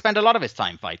to have to spend a lot of his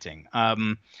time fighting.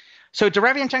 So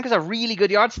Derevianchenko's a really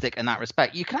good yardstick in that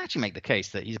respect. You can actually make the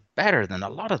case that he's better than a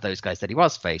lot of those guys that he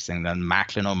was facing, than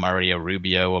Macklin or Murray or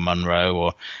Rubio or Monroe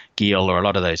or Giel or a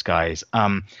lot of those guys.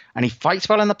 And he fights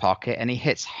well in the pocket and he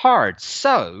hits hard.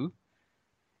 So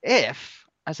if,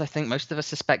 as I think most of us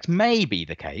suspect may be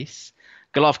the case,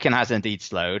 Golovkin has indeed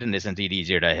slowed and is indeed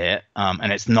easier to hit,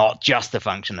 and it's not just a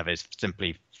function of his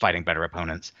simply fighting better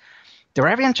opponents,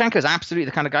 Derevianchenko is absolutely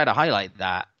the kind of guy to highlight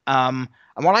that. And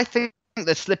while I think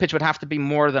the slippage would have to be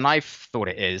more than I've thought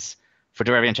it is for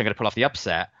Derevianchenko to pull off the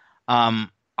upset,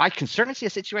 I can certainly see a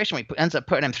situation where he ends up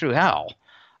putting him through hell.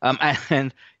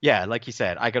 And like you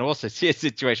said, I can also see a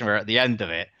situation where at the end of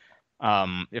it,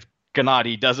 if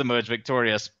Gennady does emerge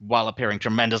victorious while appearing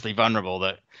tremendously vulnerable,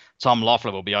 that Tom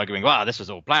Loeffler will be arguing, wow, this was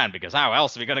all planned, because how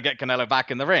else are we going to get Canelo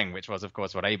back in the ring? Which was, of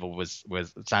course, what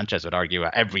Sanchez would argue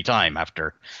every time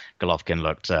after Golovkin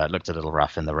looked a little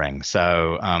rough in the ring.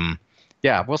 So,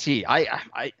 we'll see.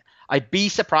 I'd be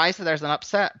surprised if there's an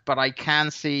upset, but I can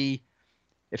see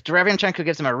if Derevianchenko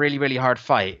gives him a really, really hard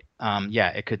fight,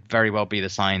 it could very well be the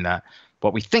sign that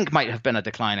what we think might have been a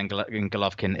decline in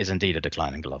Golovkin is indeed a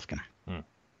decline in Golovkin.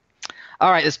 All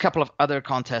right, there's a couple of other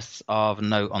contests of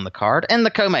note on the card. In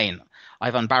the co-main,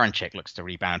 Ivan Baranchyk looks to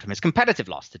rebound from his competitive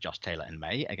loss to Josh Taylor in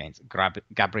May against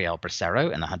Gabriel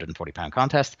Bracero in the 140-pound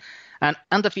contest. And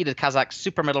undefeated Kazakh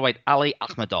super middleweight Ali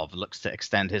Akhmedov looks to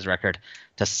extend his record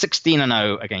to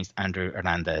 16-0 against Andrew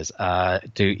Hernandez.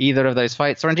 Do either of those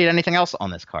fights, or indeed anything else on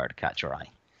this card, catch your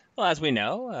eye? Well, as we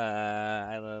know,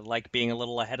 I like being a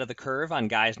little ahead of the curve on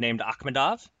guys named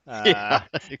Akhmedov.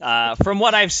 From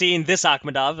what I've seen, this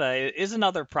Akhmedov is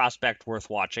another prospect worth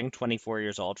watching, 24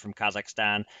 years old from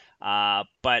Kazakhstan,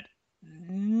 but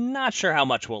not sure how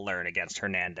much we'll learn against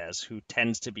Hernandez, who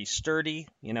tends to be sturdy.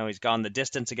 He's gone the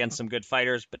distance against some good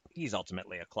fighters, but he's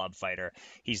ultimately a club fighter.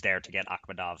 He's there to get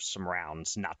Akhmedov some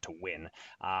rounds, not to win.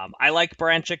 I like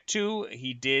Baranchyk too.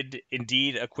 He did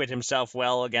indeed acquit himself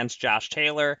well against Josh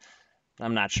Taylor.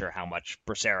 I'm not sure how much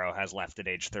Bracero has left at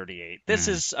age 38. This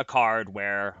is a card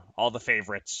where all the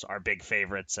favorites are big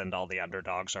favorites and all the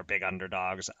underdogs are big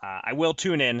underdogs. I will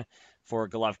tune in for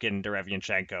Golovkin,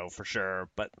 Derevianchenko for sure,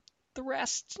 but the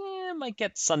rest might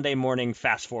get Sunday morning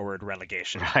fast-forward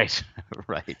relegation.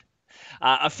 Right.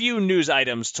 A few news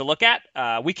items to look at.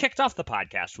 We kicked off the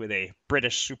podcast with a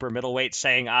British super middleweight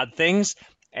saying odd things,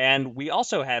 and we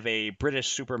also have a British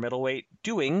super middleweight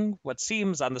doing what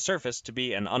seems on the surface to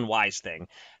be an unwise thing.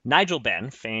 Nigel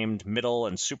Benn, famed middle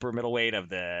and super middleweight of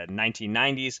the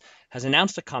 1990s, has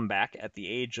announced a comeback at the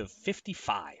age of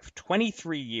 55,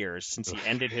 23 years since he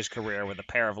ended his career with a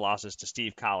pair of losses to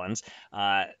Steve Collins.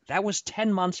 That was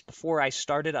 10 months before I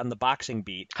started on the boxing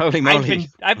beat. Holy moly.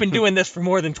 I've been doing this for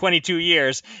more than 22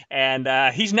 years,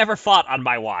 and he's never fought on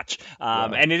my watch.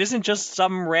 Wow. And it isn't just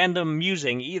some random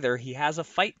musing either. He has a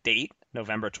fight date,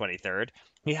 November 23rd.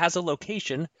 He has a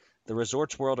location, the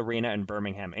Resorts World Arena in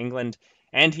Birmingham, England.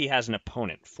 And he has an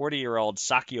opponent, 40-year-old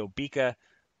Sakio Bika,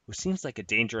 who seems like a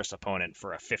dangerous opponent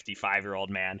for a 55-year-old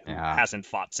man who hasn't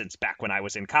fought since back when I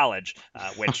was in college,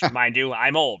 which, mind you,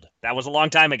 I'm old. That was a long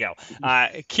time ago.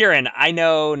 Kieran, I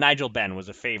know Nigel Benn was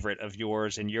a favorite of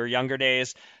yours in your younger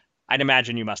days. I'd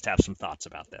imagine you must have some thoughts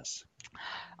about this.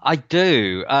 I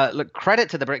do. Look, credit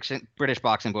to the British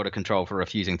Boxing Board of Control for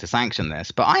refusing to sanction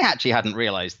this, but I actually hadn't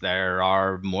realized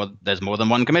there's more than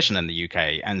one commission in the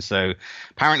UK. And so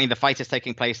apparently the fight is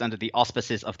taking place under the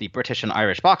auspices of the British and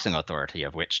Irish Boxing Authority,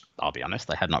 of which, I'll be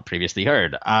honest, I had not previously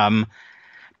heard.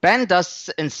 Ben does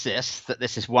insist that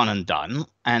this is one and done,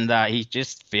 and that he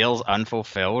just feels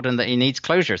unfulfilled and that he needs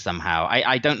closure somehow.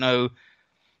 I don't know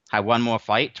how one more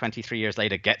fight 23 years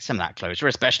later gets him that closure,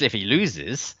 especially if he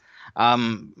loses.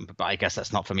 But I guess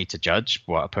that's not for me to judge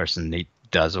what a person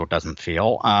does or doesn't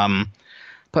feel.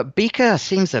 But Bika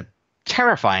seems a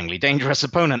terrifyingly dangerous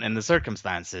opponent in the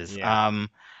circumstances. Yeah.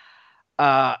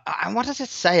 What does it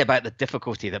say about the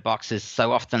difficulty that boxers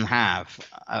so often have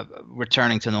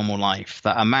returning to normal life?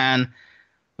 That a man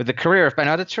with a career of Ben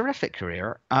had a terrific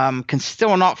career, can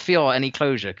still not feel any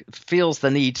closure, feels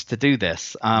the need to do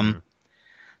this.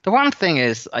 The one thing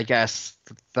is, I guess,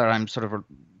 that I'm sort of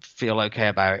feel okay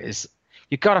about is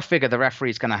you've got to figure the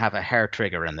referee's going to have a hair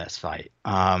trigger in this fight.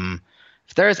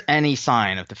 If there's any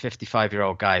sign of the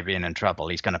 55-year-old guy being in trouble,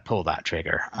 he's going to pull that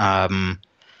trigger.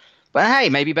 But hey,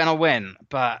 maybe Ben will win.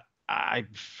 But I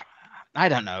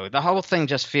don't know. The whole thing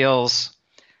just feels,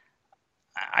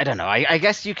 I don't know. I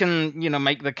guess you can,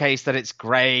 make the case that it's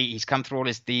great. He's come through all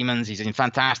his demons. He's in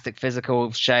fantastic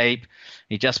physical shape.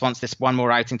 He just wants this one more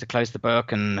outing to close the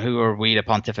book, and who are we to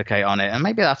pontificate on it? And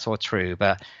maybe that's all true,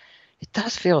 but it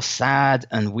does feel sad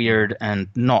and weird and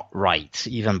not right,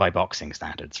 even by boxing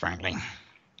standards, frankly.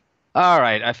 All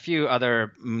right, a few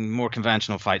other more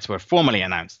conventional fights were formally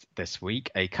announced this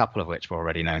week, a couple of which were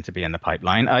already known to be in the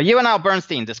pipeline. You and Al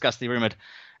Bernstein discussed the rumored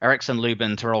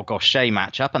Erickson-Lubin Terrell Gaucher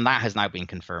matchup, and that has now been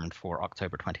confirmed for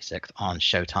October 26th on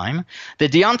Showtime. The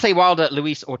Deontay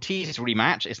Wilder-Luis Ortiz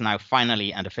rematch is now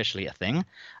finally and officially a thing,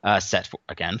 set for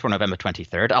November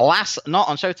 23rd. Alas, not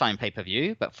on Showtime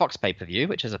pay-per-view, but Fox pay-per-view,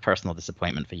 which is a personal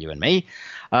disappointment for you and me.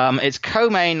 Its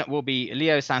co-main will be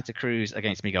Leo Santa Cruz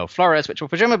against Miguel Flores, which will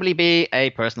presumably be a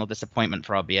personal disappointment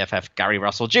for our BFF Gary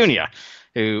Russell Jr.,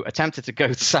 who attempted to go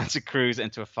to Santa Cruz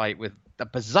into a fight with a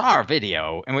bizarre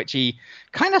video in which he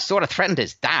kind of sort of threatened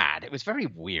his dad. It was very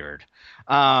weird.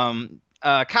 Callum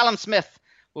Smith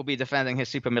will be defending his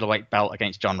super middleweight belt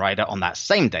against John Ryder on that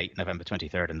same date, November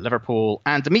 23rd in Liverpool.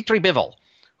 And Dmitry Bivol,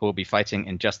 who will be fighting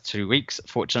in just 2 weeks,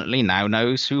 fortunately now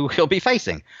knows who he'll be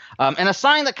facing. In a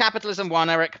sign that capitalism won,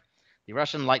 Eric, the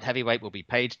Russian light heavyweight will be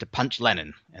paid to punch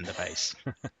Lenin in the face.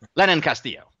 Lenin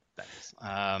Castillo.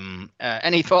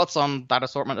 Any thoughts on that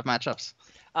assortment of matchups?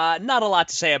 Not a lot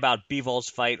to say about Bivol's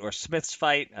fight or Smith's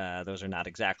fight. Those are not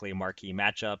exactly marquee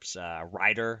matchups.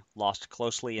 Ryder lost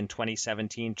closely in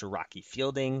 2017 to Rocky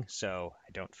Fielding, so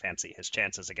I don't fancy his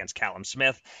chances against Callum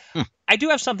Smith. I do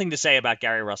have something to say about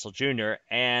Gary Russell Jr.,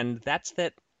 and that's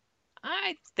that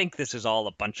I think this is all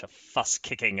a bunch of fuss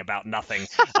kicking about nothing.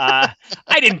 I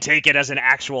didn't take it as an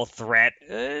actual threat.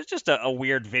 It's just a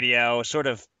weird video, sort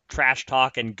of trash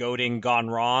talk and goading gone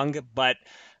wrong, but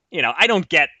I don't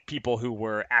get people who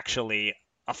were actually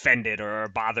offended or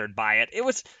bothered by it. It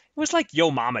was like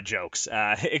Yo Mama jokes,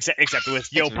 except it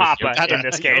was Yo Papa in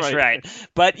this case, right?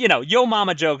 But Yo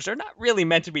Mama jokes are not really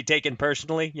meant to be taken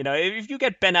personally. If you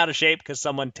get bent out of shape because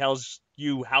someone tells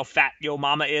you how fat Yo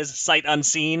Mama is, sight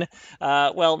unseen,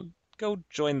 well, go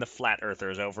join the flat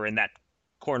earthers over in that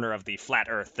corner of the flat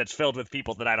earth that's filled with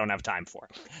people that I don't have time for.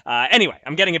 Anyway,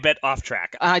 I'm getting a bit off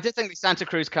track. I did think the Santa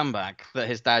Cruz comeback that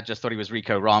his dad just thought he was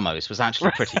Rico Ramos was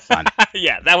actually pretty fun.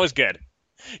 Yeah, that was good.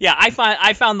 Yeah,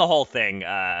 I found the whole thing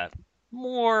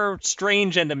more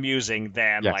strange and amusing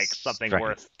than something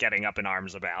worth getting up in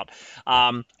arms about.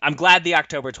 I'm glad the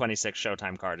October 26th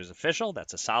Showtime card is official.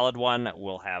 That's a solid one.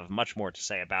 We'll have much more to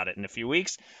say about it in a few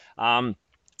weeks.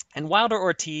 And Wilder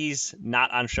Ortiz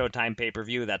not on Showtime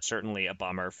pay-per-view, that's certainly a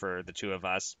bummer for the two of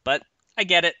us. But I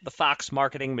get it. The Fox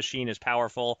marketing machine is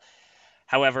powerful.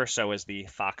 However, so is the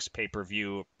Fox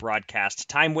pay-per-view broadcast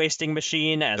time-wasting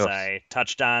machine, as I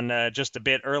touched on just a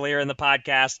bit earlier in the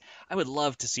podcast. I would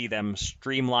love to see them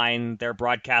streamline their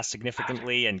broadcast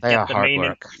significantly and get the main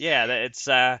event. Yeah, it's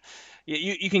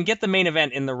you can get the main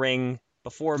event in the ring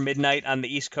before midnight on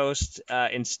the East Coast,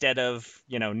 instead of,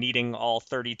 needing all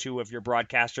 32 of your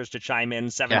broadcasters to chime in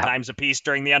seven times a piece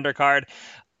during the undercard.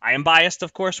 I am biased,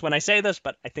 of course, when I say this,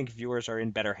 but I think viewers are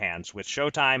in better hands with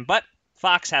Showtime. But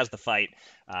Fox has the fight.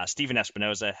 Steven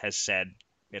Espinoza has said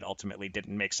it ultimately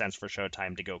didn't make sense for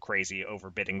Showtime to go crazy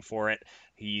overbidding for it.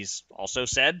 He's also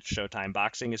said Showtime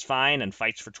Boxing is fine and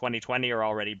fights for 2020 are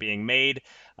already being made.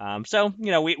 So,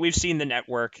 we've seen the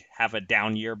network have a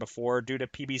down year before due to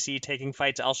PBC taking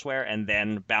fights elsewhere and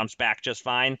then bounce back just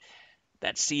fine.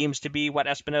 That seems to be what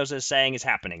Espinoza is saying is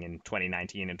happening in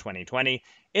 2019 and 2020.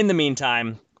 In the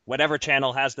meantime, whatever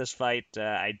channel has this fight,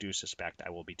 I do suspect I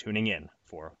will be tuning in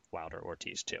for Wilder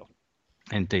Ortiz too.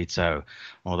 Indeed so.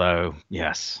 Although,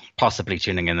 yes, possibly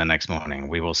tuning in the next morning.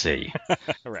 We will see.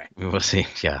 Right. We will see.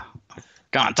 Yeah.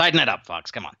 Come on, tighten it up,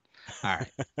 Fox. Come on. All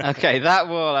right. Okay, that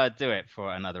will do it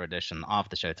for another edition of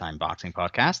the Showtime Boxing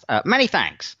Podcast. Many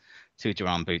thanks to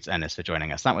Jerome Boots Ennis for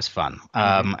joining us. That was fun.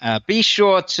 Be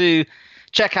sure to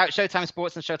check out Showtime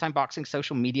Sports and Showtime Boxing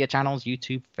social media channels,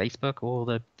 YouTube, Facebook, all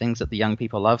the things that the young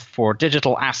people love for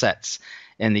digital assets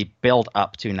in the build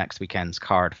up to next weekend's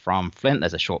card from Flint.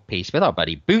 There's a short piece with our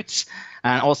buddy Boots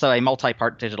and also a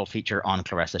multi-part digital feature on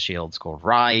Claressa Shields called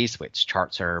Rise, which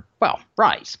charts her,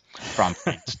 rise from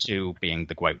Flint to being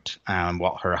the GOAT and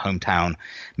what her hometown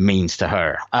means to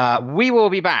her. We will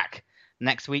be back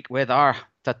next week with our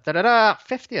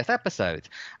 50th episode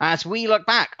as we look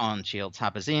back on Shields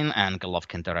Habazin and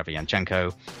Golovkin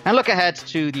Derevianchenko and look ahead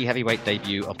to the heavyweight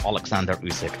debut of Alexander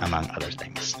Usyk, among other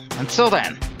things. Until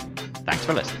then, thanks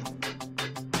for listening.